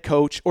me the head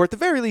coach or at the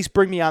very least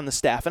bring me on the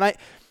staff. And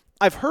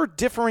I've heard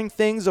differing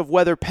things of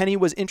whether Penny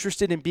was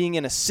interested in being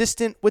an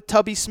assistant with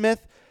Tubby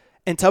Smith,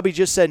 and Tubby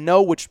just said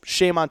no, which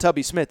shame on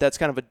Tubby Smith. That's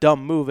kind of a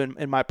dumb move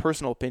in my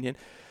personal opinion.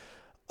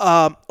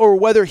 Or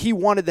whether he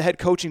wanted the head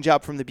coaching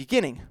job from the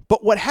beginning.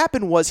 But what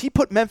happened was he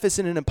put Memphis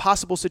in an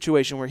impossible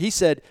situation where he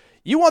said,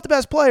 you want the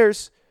best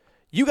players,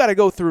 you got to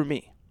go through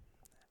me.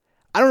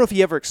 I don't know if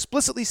he ever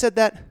explicitly said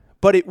that,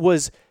 but it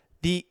was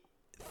the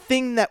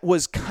thing that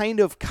was kind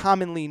of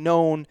commonly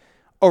known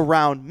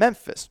around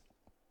Memphis.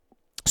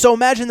 So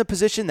imagine the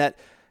position that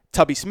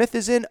Tubby Smith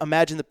is in.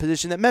 Imagine the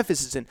position that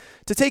Memphis is in.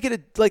 To take it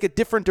a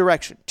different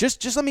direction,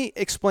 just let me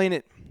explain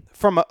it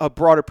from a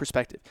broader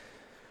perspective.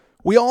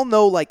 We all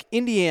know,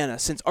 Indiana,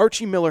 since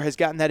Archie Miller has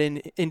gotten that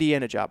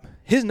Indiana job,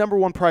 his number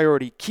one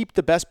priority, keep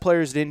the best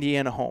players at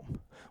Indiana home.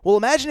 Well,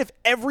 imagine if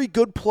every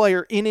good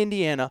player in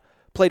Indiana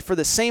played for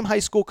the same high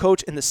school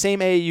coach and the same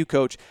AAU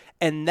coach,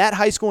 and that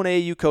high school and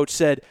AAU coach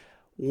said,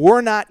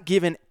 we're not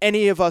giving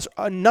any of us,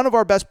 none of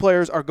our best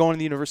players are going to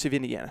the University of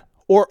Indiana.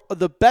 Or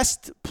the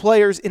best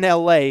players in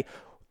LA,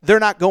 they're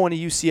not going to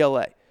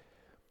UCLA.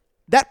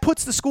 That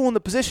puts the school in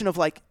the position of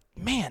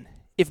man,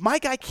 if my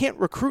guy can't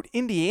recruit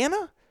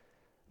Indiana,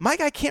 my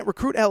guy can't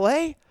recruit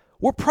LA,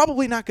 we're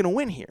probably not going to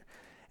win here.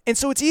 And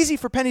so it's easy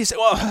for Penny to say,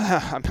 well,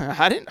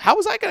 how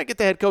was I going to get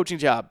the head coaching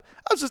job?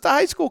 I was just a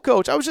high school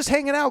coach. I was just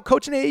hanging out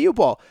coaching AAU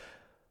ball.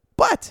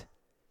 But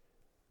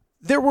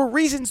there were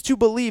reasons to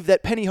believe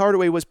that Penny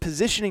Hardaway was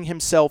positioning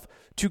himself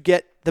to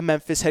get the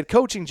Memphis head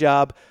coaching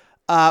job,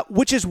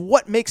 which is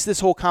what makes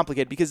this whole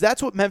complicated, because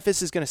that's what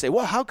Memphis is going to say.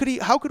 Well, how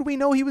could we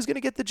know he was going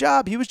to get the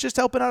job? He was just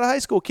helping out a high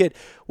school kid.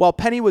 While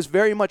Penny was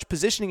very much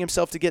positioning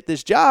himself to get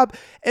this job,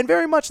 and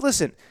very much,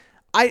 listen,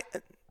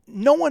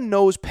 no one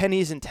knows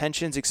Penny's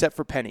intentions except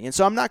for Penny, and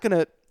so I'm not going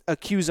to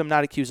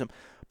not accuse him.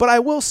 But I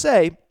will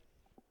say,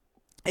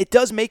 it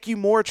does make you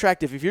more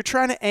attractive. If you're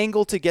trying to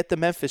angle to get the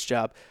Memphis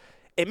job,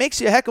 it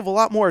makes you a heck of a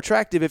lot more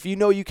attractive if you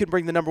know you can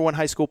bring the number one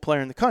high school player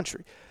in the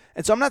country.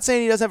 And so I'm not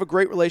saying he doesn't have a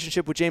great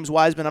relationship with James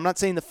Wiseman. I'm not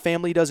saying the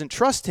family doesn't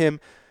trust him.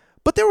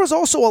 But there was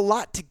also a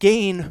lot to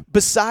gain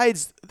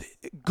besides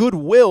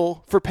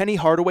goodwill for Penny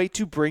Hardaway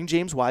to bring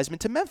James Wiseman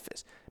to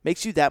Memphis.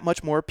 Makes you that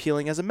much more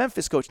appealing as a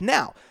Memphis coach.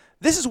 Now,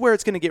 this is where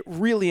it's going to get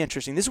really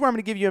interesting. This is where I'm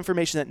going to give you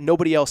information that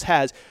nobody else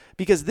has,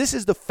 because this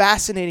is the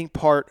fascinating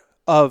part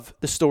of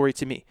the story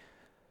to me.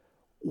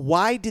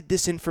 Why did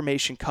this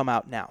information come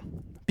out now?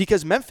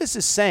 Because Memphis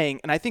is saying,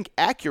 and I think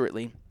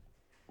accurately,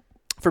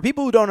 for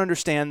people who don't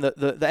understand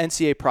the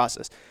NCAA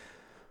process,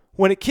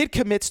 when a kid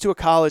commits to a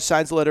college,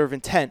 signs a letter of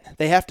intent,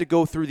 they have to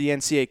go through the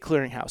NCAA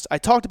clearinghouse. I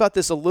talked about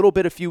this a little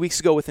bit a few weeks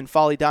ago with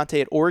N'Faly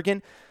Dante at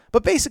Oregon,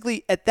 but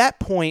basically at that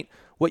point,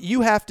 what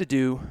you have to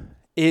do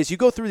is you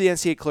go through the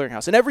NCAA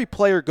clearinghouse, and every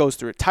player goes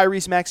through it.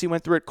 Tyrese Maxey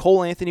went through it,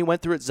 Cole Anthony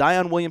went through it,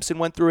 Zion Williamson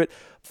went through it,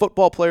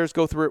 football players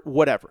go through it,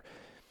 whatever.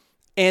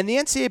 And the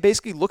NCAA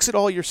basically looks at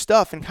all your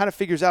stuff and kind of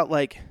figures out,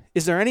 like,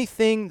 is there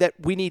anything that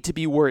we need to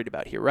be worried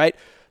about here, right?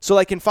 So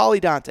like N'Faly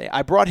Dante,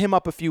 I brought him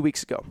up a few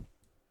weeks ago.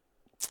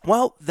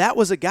 Well, that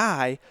was a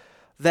guy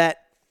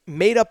that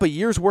made up a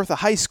year's worth of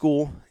high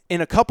school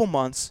in a couple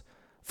months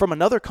from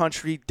another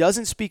country,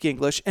 doesn't speak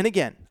English. And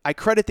again, I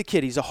credit the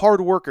kid. He's a hard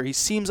worker. He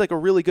seems like a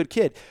really good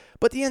kid.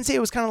 But the NCAA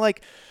was kind of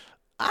like,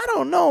 I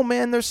don't know,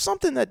 man. There's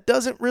something that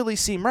doesn't really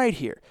seem right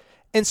here.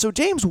 And so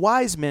James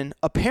Wiseman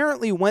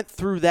apparently went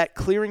through that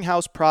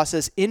clearinghouse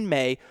process in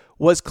May,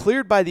 was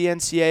cleared by the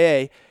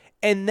NCAA,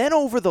 and then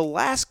over the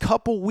last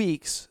couple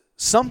weeks,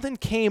 something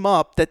came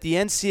up that the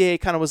NCAA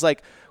kind of was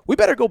like, we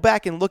better go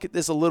back and look at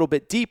this a little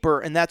bit deeper,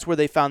 and that's where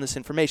they found this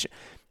information.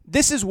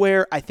 This is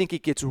where I think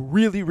it gets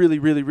really, really,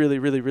 really, really,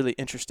 really, really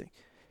interesting.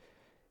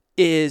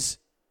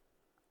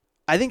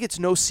 I think it's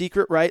no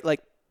secret, right?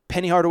 Like,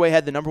 Penny Hardaway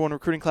had the number one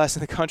recruiting class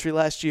in the country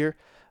last year.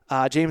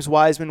 James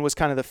Wiseman was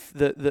kind of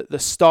the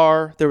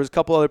star. There was a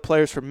couple other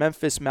players from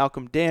Memphis,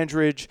 Malcolm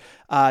Dandridge,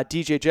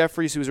 DJ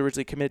Jeffries, who was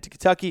originally committed to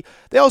Kentucky.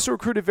 They also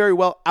recruited very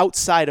well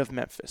outside of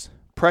Memphis.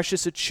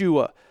 Precious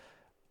Achiuwa,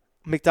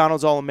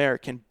 McDonald's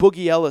All-American.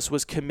 Boogie Ellis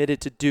was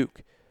committed to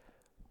Duke.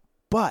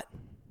 But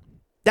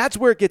that's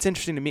where it gets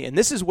interesting to me. And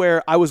this is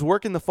where I was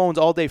working the phones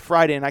all day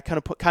Friday, and I kind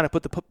of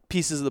put the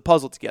pieces of the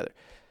puzzle together.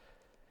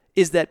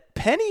 Is that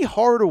Penny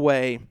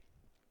Hardaway,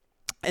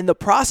 in the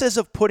process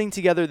of putting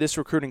together this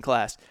recruiting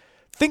class,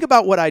 think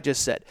about what I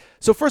just said.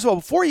 So first of all,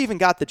 before he even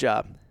got the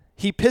job,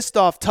 he pissed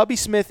off Tubby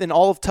Smith and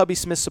all of Tubby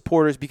Smith's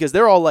supporters, because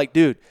they're all like,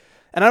 dude,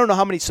 and I don't know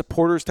how many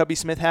supporters Tubby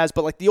Smith has,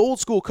 but like the old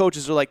school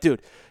coaches are like,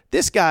 dude,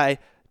 this guy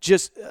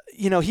just,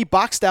 he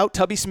boxed out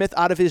Tubby Smith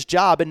out of his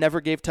job and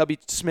never gave Tubby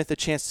Smith a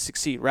chance to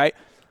succeed, right?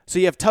 So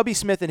you have Tubby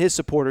Smith and his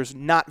supporters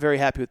not very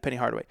happy with Penny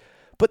Hardaway.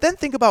 But then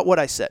think about what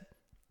I said.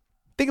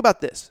 Think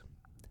about this.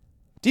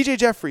 DJ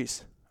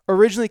Jeffries,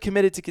 originally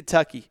committed to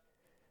Kentucky,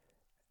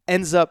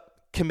 ends up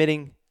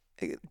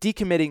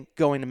decommitting,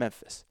 going to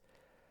Memphis.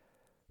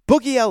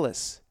 Boogie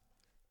Ellis,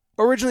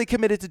 originally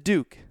committed to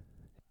Duke,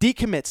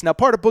 decommits. Now,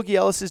 part of Boogie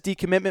Ellis's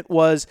decommitment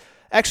was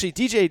actually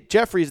DJ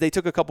Jeffries. They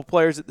took a couple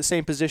players at the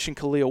same position,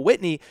 Khalil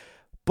Whitney,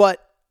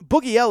 but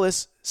Boogie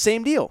Ellis,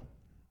 same deal.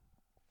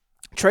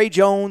 Trey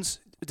Jones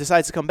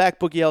decides to come back.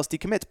 Boogie Ellis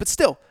decommits, but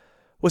still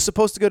was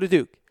supposed to go to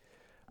Duke.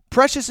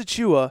 Precious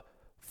Achiuwa,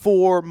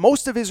 for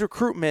most of his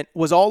recruitment,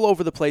 was all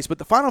over the place, but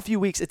the final few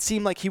weeks, it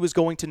seemed like he was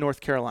going to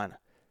North Carolina.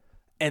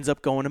 Ends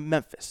up going to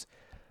Memphis.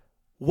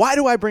 Why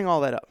do I bring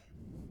all that up?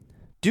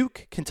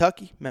 Duke,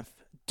 Kentucky, Memphis.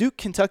 Duke,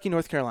 Kentucky,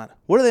 North Carolina.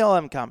 What do they all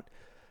have in common?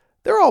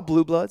 They're all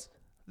blue bloods.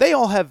 They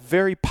all have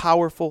very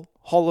powerful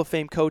Hall of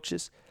Fame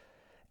coaches.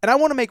 And I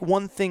want to make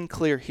one thing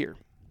clear here.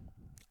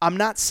 I'm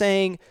not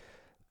saying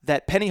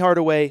that Penny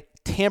Hardaway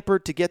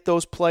tampered to get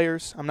those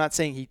players. I'm not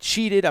saying he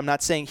cheated. I'm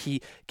not saying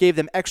he gave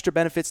them extra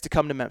benefits to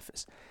come to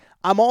Memphis.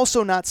 I'm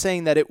also not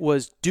saying that it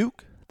was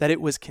Duke, that it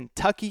was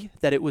Kentucky,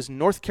 that it was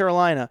North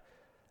Carolina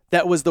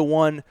that was the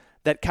one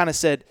that kind of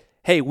said,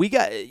 hey,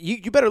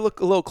 you better look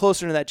a little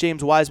closer to that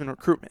James Wiseman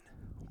recruitment.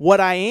 What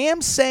I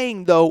am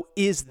saying, though,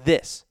 is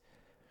this.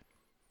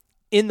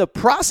 In the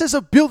process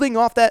of building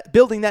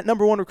that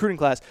number one recruiting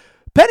class,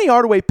 Penny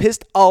Hardaway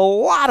pissed a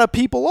lot of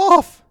people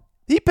off.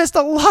 He pissed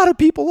a lot of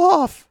people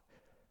off.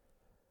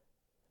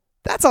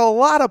 That's a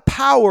lot of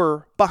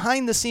power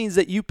behind the scenes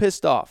that you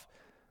pissed off.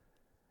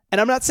 And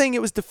I'm not saying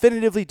it was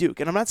definitively Duke,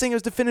 and I'm not saying it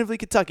was definitively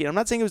Kentucky, and I'm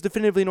not saying it was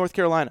definitively North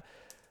Carolina.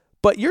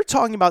 But you're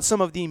talking about some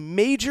of the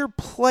major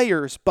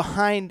players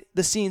behind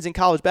the scenes in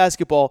college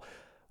basketball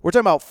We're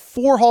talking about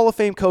 4 Hall of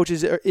Fame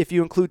coaches if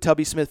you include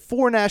Tubby Smith,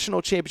 4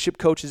 national championship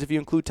coaches if you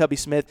include Tubby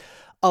Smith,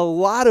 a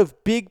lot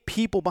of big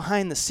people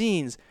behind the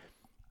scenes,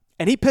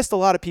 and he pissed a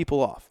lot of people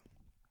off.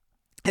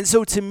 And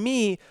so to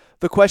me,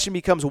 the question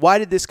becomes, why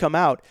did this come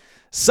out?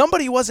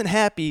 Somebody wasn't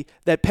happy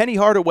that Penny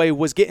Hardaway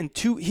was getting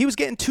too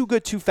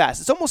good too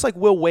fast. It's almost like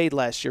Will Wade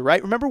last year,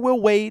 right? Remember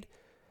Will Wade?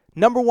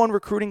 #1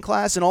 recruiting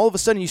class, and all of a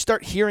sudden you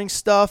start hearing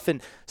stuff,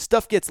 and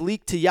stuff gets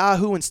leaked to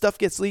Yahoo, and stuff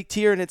gets leaked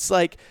here, and it's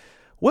like,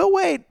 Will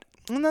Wade,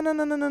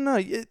 no.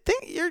 You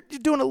think you're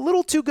doing a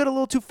little too good, a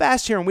little too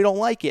fast here, and we don't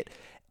like it.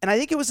 And I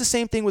think it was the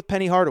same thing with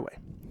Penny Hardaway.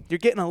 You're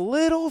getting a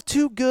little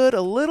too good,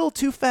 a little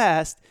too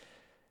fast,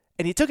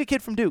 and you took a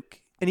kid from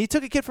Duke, and you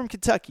took a kid from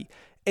Kentucky,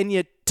 and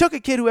you took a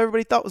kid who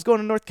everybody thought was going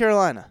to North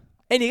Carolina,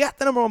 and you got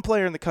the #1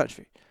 player in the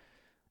country,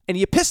 and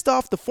you pissed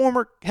off the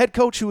former head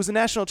coach who was a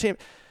national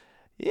champion.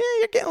 Yeah,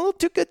 you're getting a little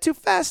too good too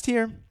fast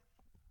here.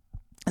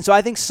 And so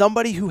I think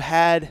somebody who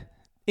had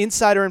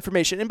insider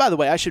information, and by the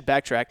way, I should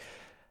backtrack.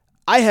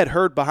 I had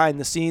heard behind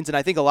the scenes, and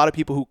I think a lot of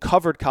people who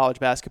covered college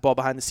basketball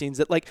behind the scenes,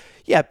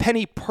 that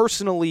Penny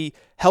personally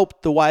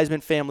helped the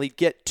Wiseman family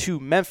get to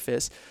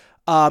Memphis.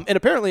 And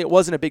apparently it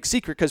wasn't a big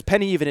secret because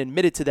Penny even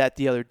admitted to that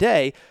the other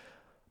day.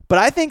 But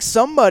I think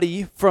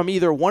somebody from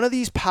either one of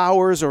these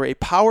powers or a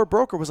power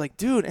broker was like,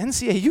 dude,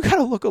 NCAA, you got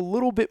to look a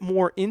little bit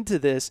more into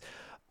this.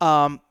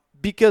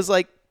 Because,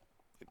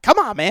 come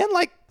on, man,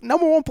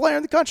 #1 player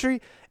in the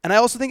country. And I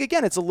also think,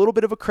 again, it's a little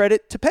bit of a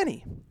credit to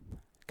Penny.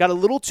 Got a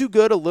little too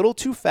good, a little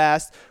too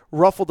fast,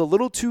 ruffled a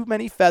little too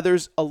many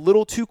feathers a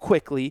little too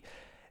quickly.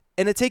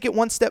 And to take it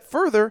one step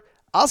further,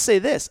 I'll say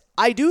this.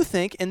 I do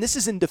think, and this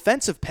is in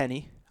defense of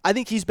Penny, I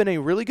think he's been a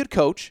really good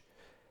coach.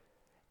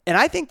 And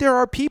I think there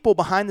are people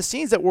behind the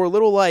scenes that were a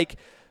little like,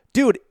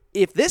 dude,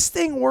 if this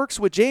thing works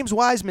with James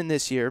Wiseman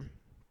this year,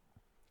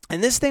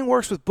 and this thing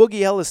works with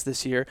Boogie Ellis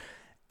this year,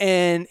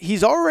 and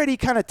he's already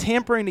kind of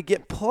tampering to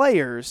get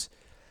players,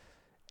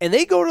 and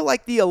they go to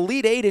the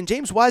Elite Eight, and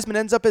James Wiseman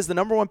ends up as the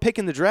 #1 pick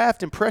in the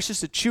draft, and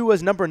Precious Achiuwa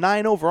is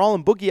 #9 overall,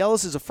 and Boogie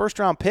Ellis is a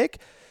first-round pick.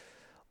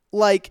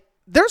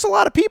 There's a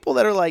lot of people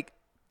that are like,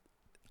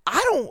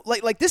 I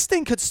don't this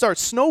thing could start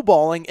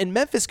snowballing, and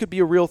Memphis could be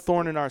a real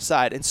thorn in our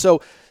side. And so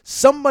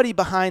somebody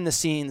behind the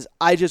scenes,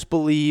 I just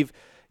believe,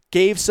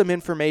 gave some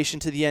information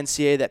to the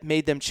NCAA that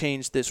made them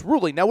change this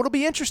ruling. Now, what'll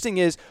be interesting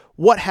is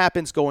what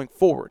happens going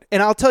forward.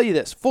 And I'll tell you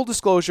this, full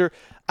disclosure,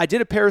 I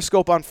did a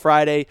Periscope on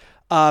Friday.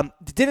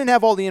 Didn't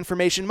have all the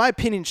information. My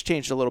opinion's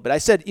changed a little bit. I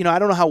said, I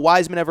don't know how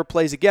Wiseman ever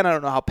plays again. I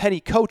don't know how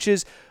Penny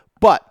coaches.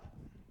 But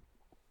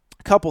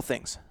a couple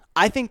things.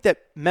 I think that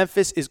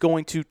Memphis is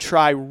going to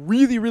try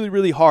really, really,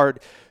 really hard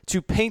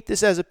to paint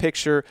this as a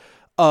picture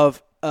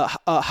of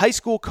a high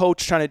school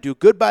coach trying to do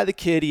good by the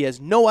kid. He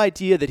has no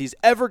idea that he's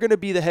ever going to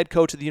be the head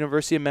coach of the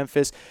University of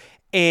Memphis,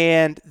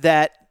 and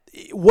that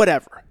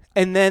whatever.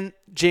 And then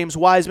James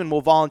Wiseman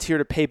will volunteer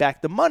to pay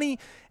back the money,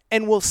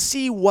 and we'll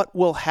see what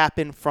will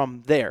happen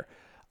from there.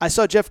 I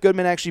saw Jeff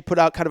Goodman actually put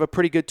out kind of a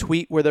pretty good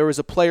tweet where there was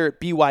a player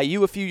at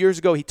BYU a few years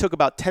ago. He took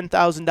about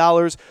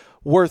 $10,000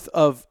 worth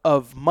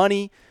of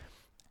money,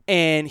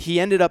 and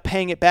he ended up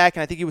paying it back,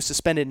 and I think he was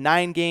suspended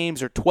 9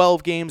 games or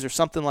 12 games or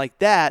something like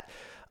that.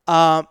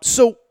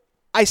 So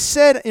I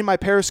said in my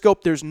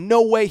Periscope, there's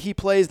no way he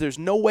plays. There's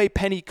no way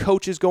Penny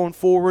coaches going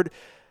forward.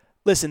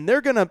 Listen,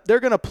 they're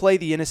gonna play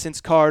the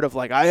innocence card of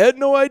I had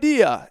no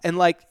idea, and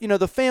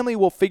the family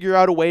will figure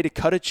out a way to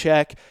cut a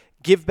check,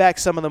 give back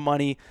some of the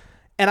money,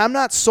 and I'm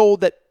not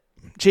sold that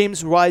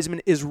James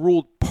Wiseman is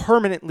ruled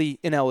permanently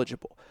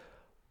ineligible.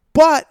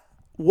 But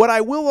what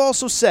I will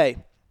also say,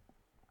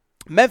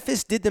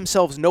 Memphis did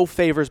themselves no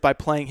favors by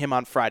playing him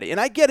on Friday. And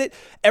I get it.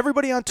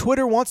 Everybody on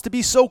Twitter wants to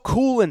be so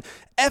cool and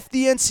F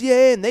the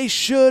NCAA and they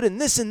should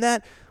and this and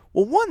that.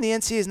 Well, one, the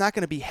NCAA is not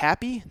going to be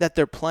happy that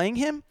they're playing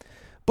him.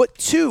 But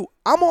two,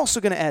 I'm also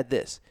going to add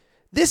this.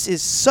 This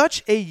is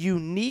such a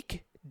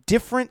unique,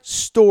 different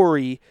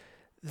story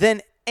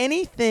than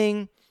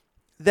anything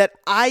that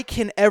I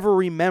can ever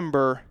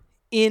remember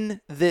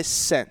in this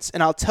sense.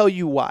 And I'll tell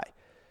you why.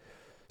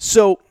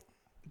 So,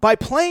 by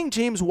playing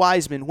James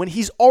Wiseman when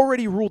he's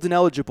already ruled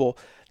ineligible,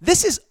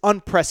 this is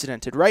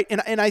unprecedented, right?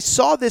 And I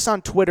saw this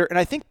on Twitter, and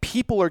I think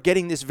people are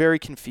getting this very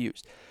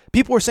confused.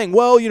 People are saying,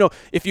 well,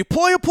 if you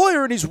play a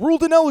player and he's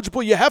ruled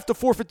ineligible, you have to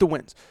forfeit the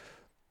wins.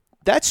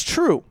 That's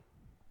true,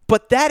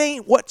 but that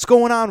ain't what's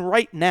going on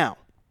right now.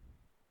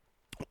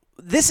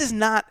 This is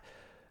not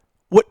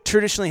what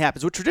traditionally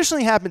happens. What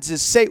traditionally happens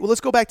is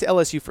let's go back to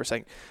LSU for a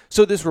second.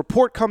 So this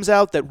report comes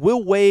out that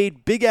Will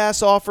Wade,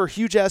 big-ass offer,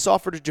 huge-ass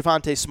offer to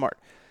Javonte Smart.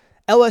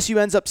 LSU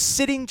ends up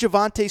sitting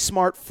Javonte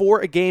Smart for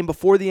a game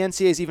before the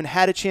NCAA's even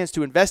had a chance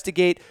to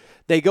investigate.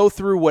 They go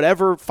through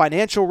whatever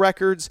financial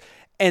records,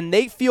 and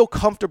they feel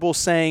comfortable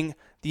saying,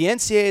 the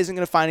NCAA isn't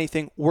going to find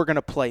anything, we're going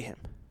to play him.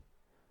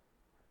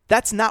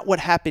 That's not what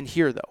happened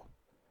here, though.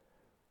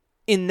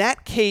 In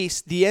that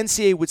case, the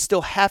NCAA would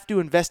still have to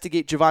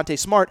investigate Javonte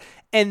Smart,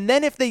 and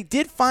then if they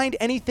did find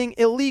anything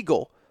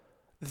illegal,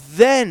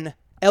 then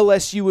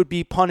LSU would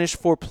be punished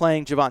for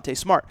playing Javonte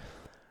Smart.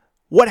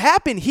 What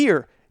happened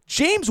here,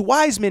 James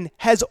Wiseman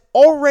has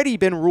already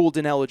been ruled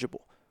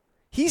ineligible.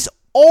 He's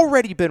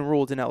already been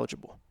ruled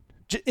ineligible.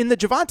 In the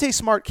Javonte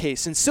Smart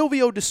case, in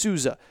Silvio De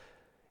Souza,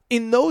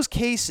 in those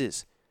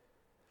cases,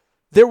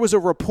 there was a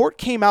report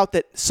came out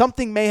that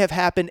something may have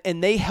happened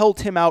and they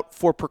held him out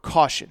for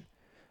precaution.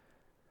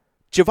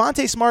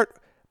 Javonte Smart,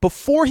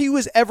 before he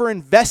was ever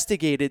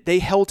investigated, they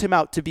held him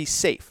out to be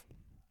safe.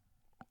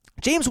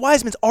 James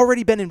Wiseman's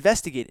already been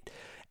investigated.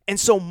 And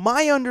so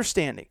my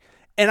understanding,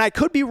 and I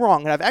could be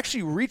wrong, and I've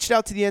actually reached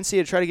out to the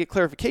NCAA to try to get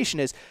clarification,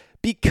 is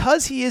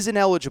because he is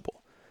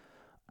ineligible,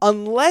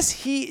 unless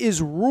he is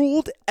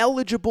ruled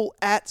eligible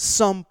at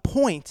some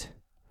point,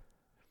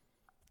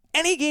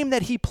 any game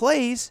that he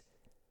plays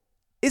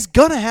is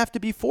going to have to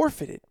be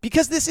forfeited,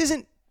 because this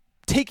isn't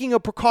taking a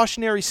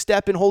precautionary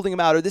step and holding him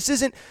out, or this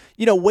isn't,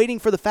 waiting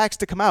for the facts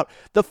to come out.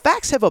 The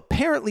facts have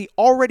apparently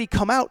already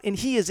come out and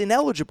he is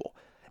ineligible.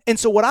 And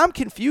so what I'm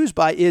confused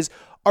by is,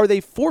 are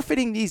they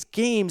forfeiting these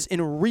games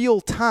in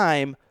real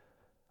time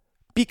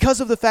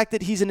because of the fact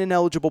that he's an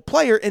ineligible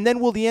player? And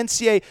then will the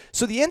NCAA,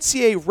 so the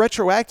NCAA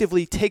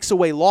retroactively takes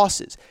away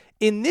losses.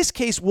 In this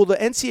case, will the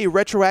NCAA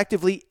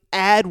retroactively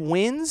add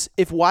wins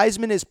if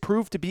Wiseman is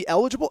proved to be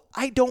eligible?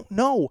 I don't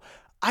know.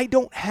 I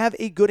don't have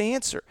a good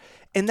answer.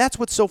 And that's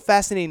what's so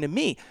fascinating to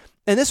me.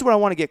 And this is what I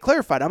want to get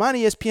clarified. I'm on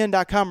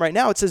ESPN.com right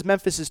now. It says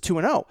Memphis is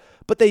 2-0.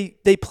 But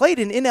they played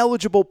an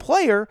ineligible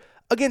player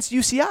against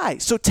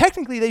UCI. So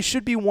technically they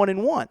should be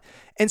 1-1.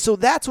 And so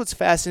that's what's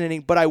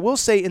fascinating. But I will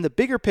say in the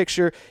bigger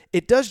picture,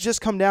 it does just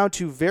come down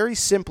to very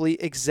simply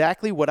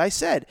exactly what I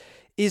said,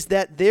 is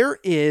that there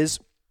is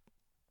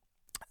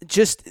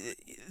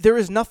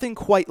nothing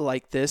quite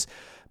like this.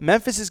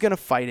 Memphis is going to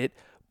fight it.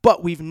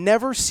 But we've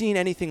never seen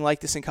anything like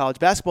this in college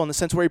basketball in the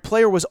sense where a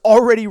player was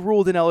already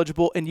ruled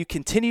ineligible and you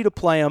continue to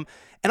play him.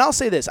 And I'll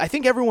say this. I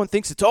think everyone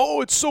thinks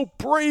it's so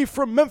brave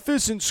from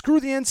Memphis and screw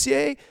the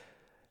NCAA.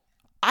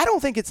 I don't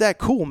think it's that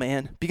cool,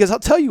 man, because I'll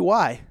tell you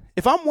why.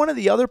 If I'm one of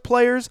the other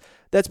players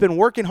that's been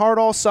working hard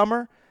all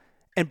summer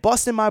and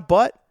busting my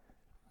butt,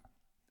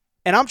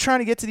 and I'm trying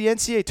to get to the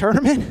NCAA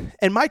tournament,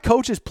 and my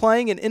coach is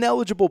playing an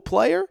ineligible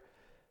player,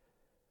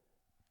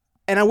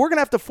 and we're going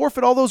to have to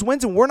forfeit all those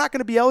wins, and we're not going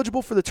to be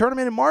eligible for the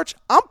tournament in March,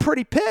 I'm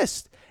pretty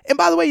pissed. And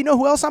by the way, you know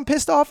who else I'm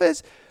pissed off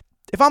is?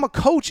 If I'm a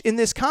coach in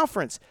this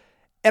conference,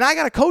 and I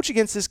got to coach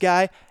against this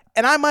guy,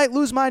 and I might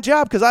lose my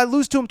job because I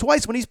lose to him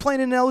twice when he's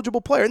playing an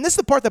ineligible player. And this is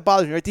the part that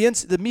bothers me, right?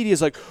 The media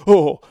is like,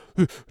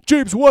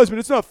 James Wiseman,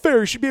 it's not fair.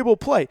 He should be able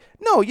to play.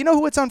 No, you know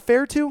who it's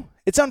unfair to?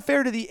 It's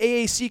unfair to the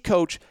AAC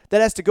coach that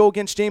has to go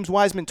against James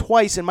Wiseman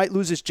twice and might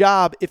lose his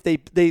job if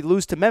they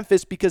lose to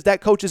Memphis because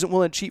that coach isn't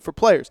willing to cheat for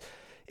players.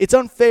 It's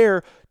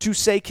unfair to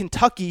say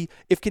Kentucky,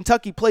 if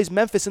Kentucky plays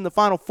Memphis in the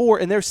Final Four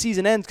and their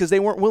season ends because they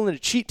weren't willing to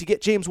cheat to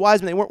get James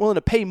Wiseman, they weren't willing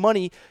to pay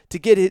money to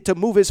get it to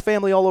move his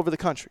family all over the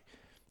country.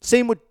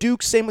 Same with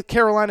Duke, same with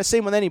Carolina,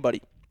 same with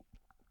anybody.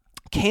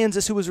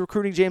 Kansas, who was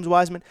recruiting James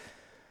Wiseman.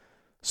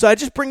 So I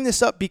just bring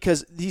this up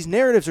because these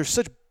narratives are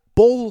such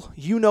bull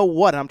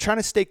you-know-what. I'm trying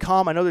to stay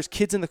calm. I know there's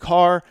kids in the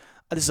car.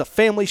 This is a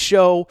family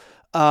show.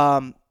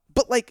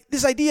 But like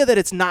this idea that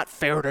it's not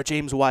fair to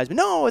James Wiseman.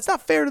 No, it's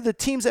not fair to the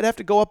teams that have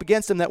to go up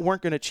against him that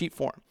weren't going to cheat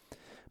for him.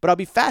 But I'll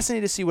be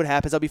fascinated to see what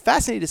happens. I'll be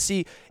fascinated to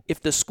see if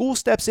the school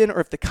steps in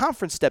or if the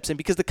conference steps in,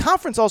 because the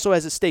conference also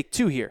has a stake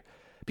too here.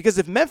 Because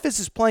if Memphis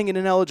is playing an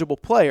ineligible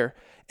player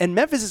and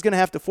Memphis is going to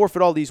have to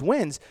forfeit all these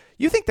wins,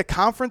 you think the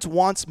conference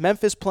wants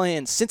Memphis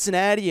playing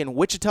Cincinnati and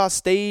Wichita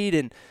State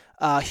and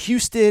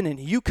Houston and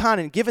UConn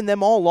and giving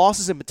them all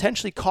losses and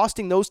potentially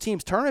costing those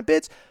teams tournament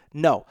bids?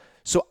 No.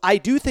 So I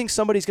do think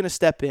somebody's going to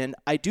step in.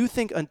 I do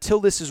think until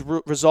this is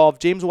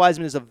resolved, James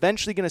Wiseman is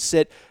eventually going to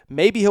sit.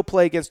 Maybe he'll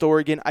play against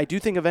Oregon. I do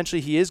think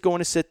eventually he is going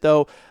to sit,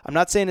 though. I'm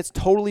not saying it's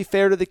totally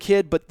fair to the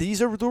kid, but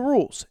these are the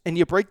rules. And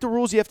you break the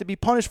rules, you have to be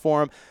punished for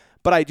them.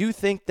 But I do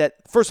think that,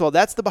 first of all,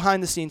 that's the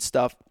behind-the-scenes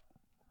stuff.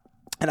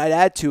 And I'd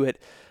add to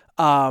it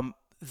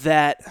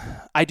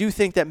that I do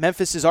think that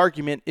Memphis'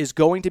 argument is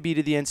going to be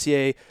to the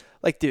NCAA,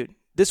 like, dude,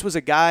 this was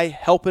a guy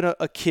helping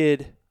a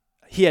kid.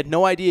 He had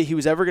no idea he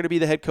was ever going to be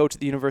the head coach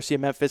at the University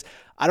of Memphis.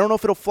 I don't know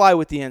if it'll fly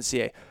with the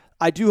NCAA.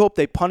 I do hope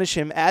they punish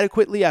him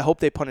adequately. I hope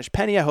they punish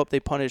Penny. I hope they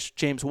punish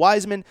James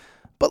Wiseman.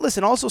 But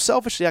listen, also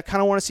selfishly, I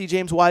kind of want to see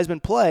James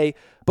Wiseman play,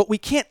 but we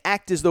can't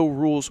act as though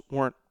rules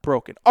weren't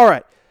broken. All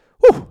right.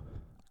 Whew.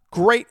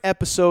 Great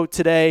episode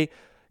today.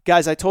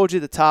 Guys, I told you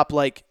at the top,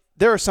 like,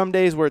 there are some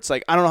days where it's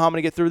like, I don't know how I'm going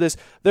to get through this.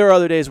 There are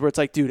other days where it's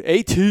like, dude,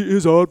 AT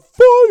is on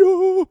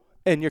fire.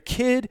 And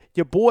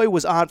your boy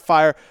was on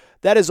fire.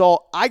 That is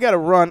all. I got to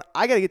run.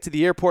 I got to get to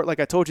the airport like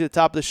I told you at the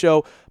top of the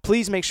show.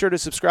 Please make sure to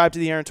subscribe to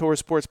the Aaron Torres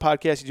Sports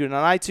Podcast. You do it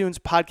on iTunes,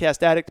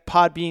 Podcast Addict,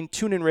 Podbean,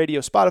 TuneIn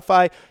Radio,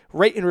 Spotify.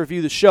 Rate and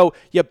review the show.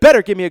 You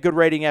better give me a good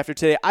rating after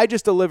today. I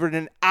just delivered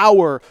an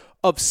hour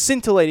of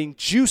scintillating,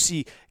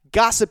 juicy,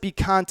 gossipy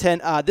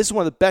content. This is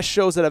one of the best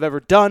shows that I've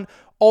ever done.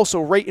 Also,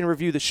 rate and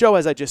review the show,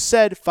 as I just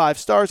said, 5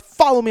 stars.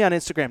 Follow me on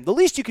Instagram. The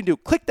least you can do,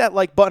 click that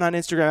like button on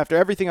Instagram after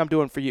everything I'm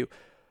doing for you.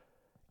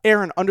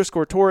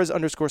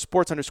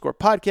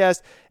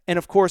 Aaron_Torres_sports_podcast. And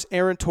of course,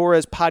 Aaron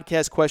Torres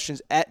podcast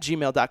questions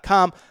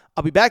 @gmail.com.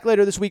 I'll be back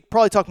later this week,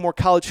 probably talk more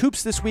college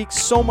hoops this week.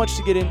 So much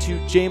to get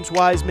into. James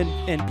Wiseman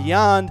and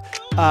beyond.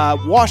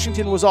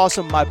 Washington was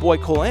awesome. My boy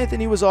Cole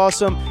Anthony was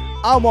awesome.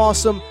 I'm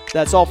awesome.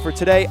 That's all for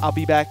today. I'll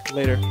be back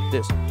later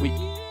this week.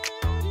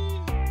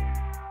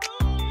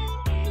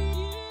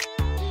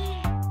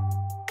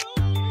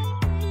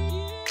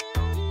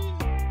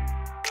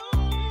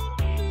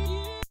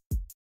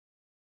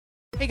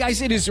 Hey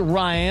guys, it is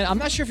Ryan. I'm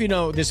not sure if you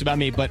know this about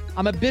me, but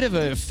I'm a bit of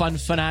a fun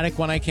fanatic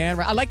when I can.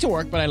 I like to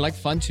work, but I like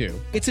fun too.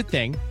 It's a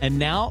thing. And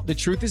now the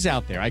truth is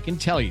out there. I can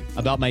tell you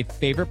about my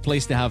favorite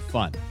place to have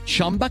fun.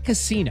 Chumba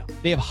Casino.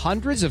 They have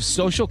hundreds of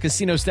social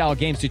casino style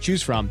games to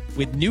choose from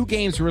with new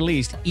games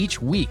released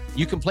each week.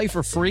 You can play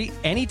for free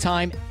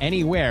anytime,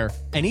 anywhere.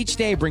 And each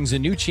day brings a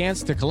new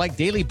chance to collect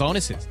daily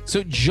bonuses.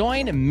 So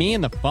join me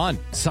in the fun.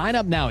 Sign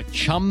up now at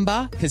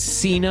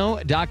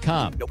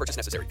ChumbaCasino.com. No purchase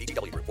necessary.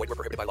 VGW Group. Void where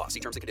prohibited by law. See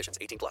terms and conditions.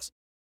 18+.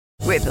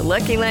 With the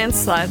Lucky Land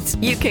Slots,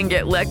 you can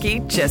get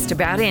lucky just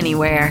about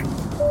anywhere.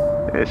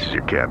 This is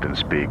your captain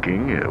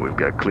speaking. We've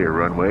got clear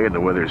runway and the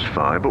weather's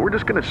fine, but we're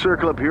just going to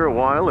circle up here a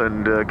while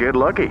and get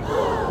lucky.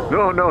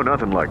 No,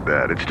 nothing like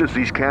that. It's just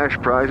these cash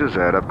prizes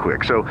add up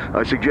quick. So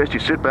I suggest you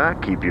sit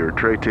back, keep your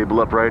tray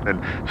table upright,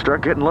 and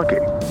start getting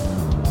lucky.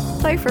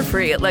 Play for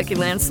free at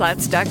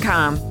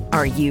LuckyLandSlots.com.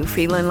 Are you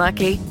feeling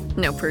lucky?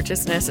 No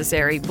purchase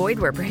necessary. Void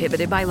where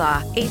prohibited by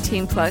law.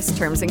 18+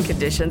 terms and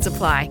conditions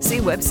apply. See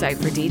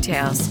website for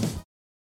details.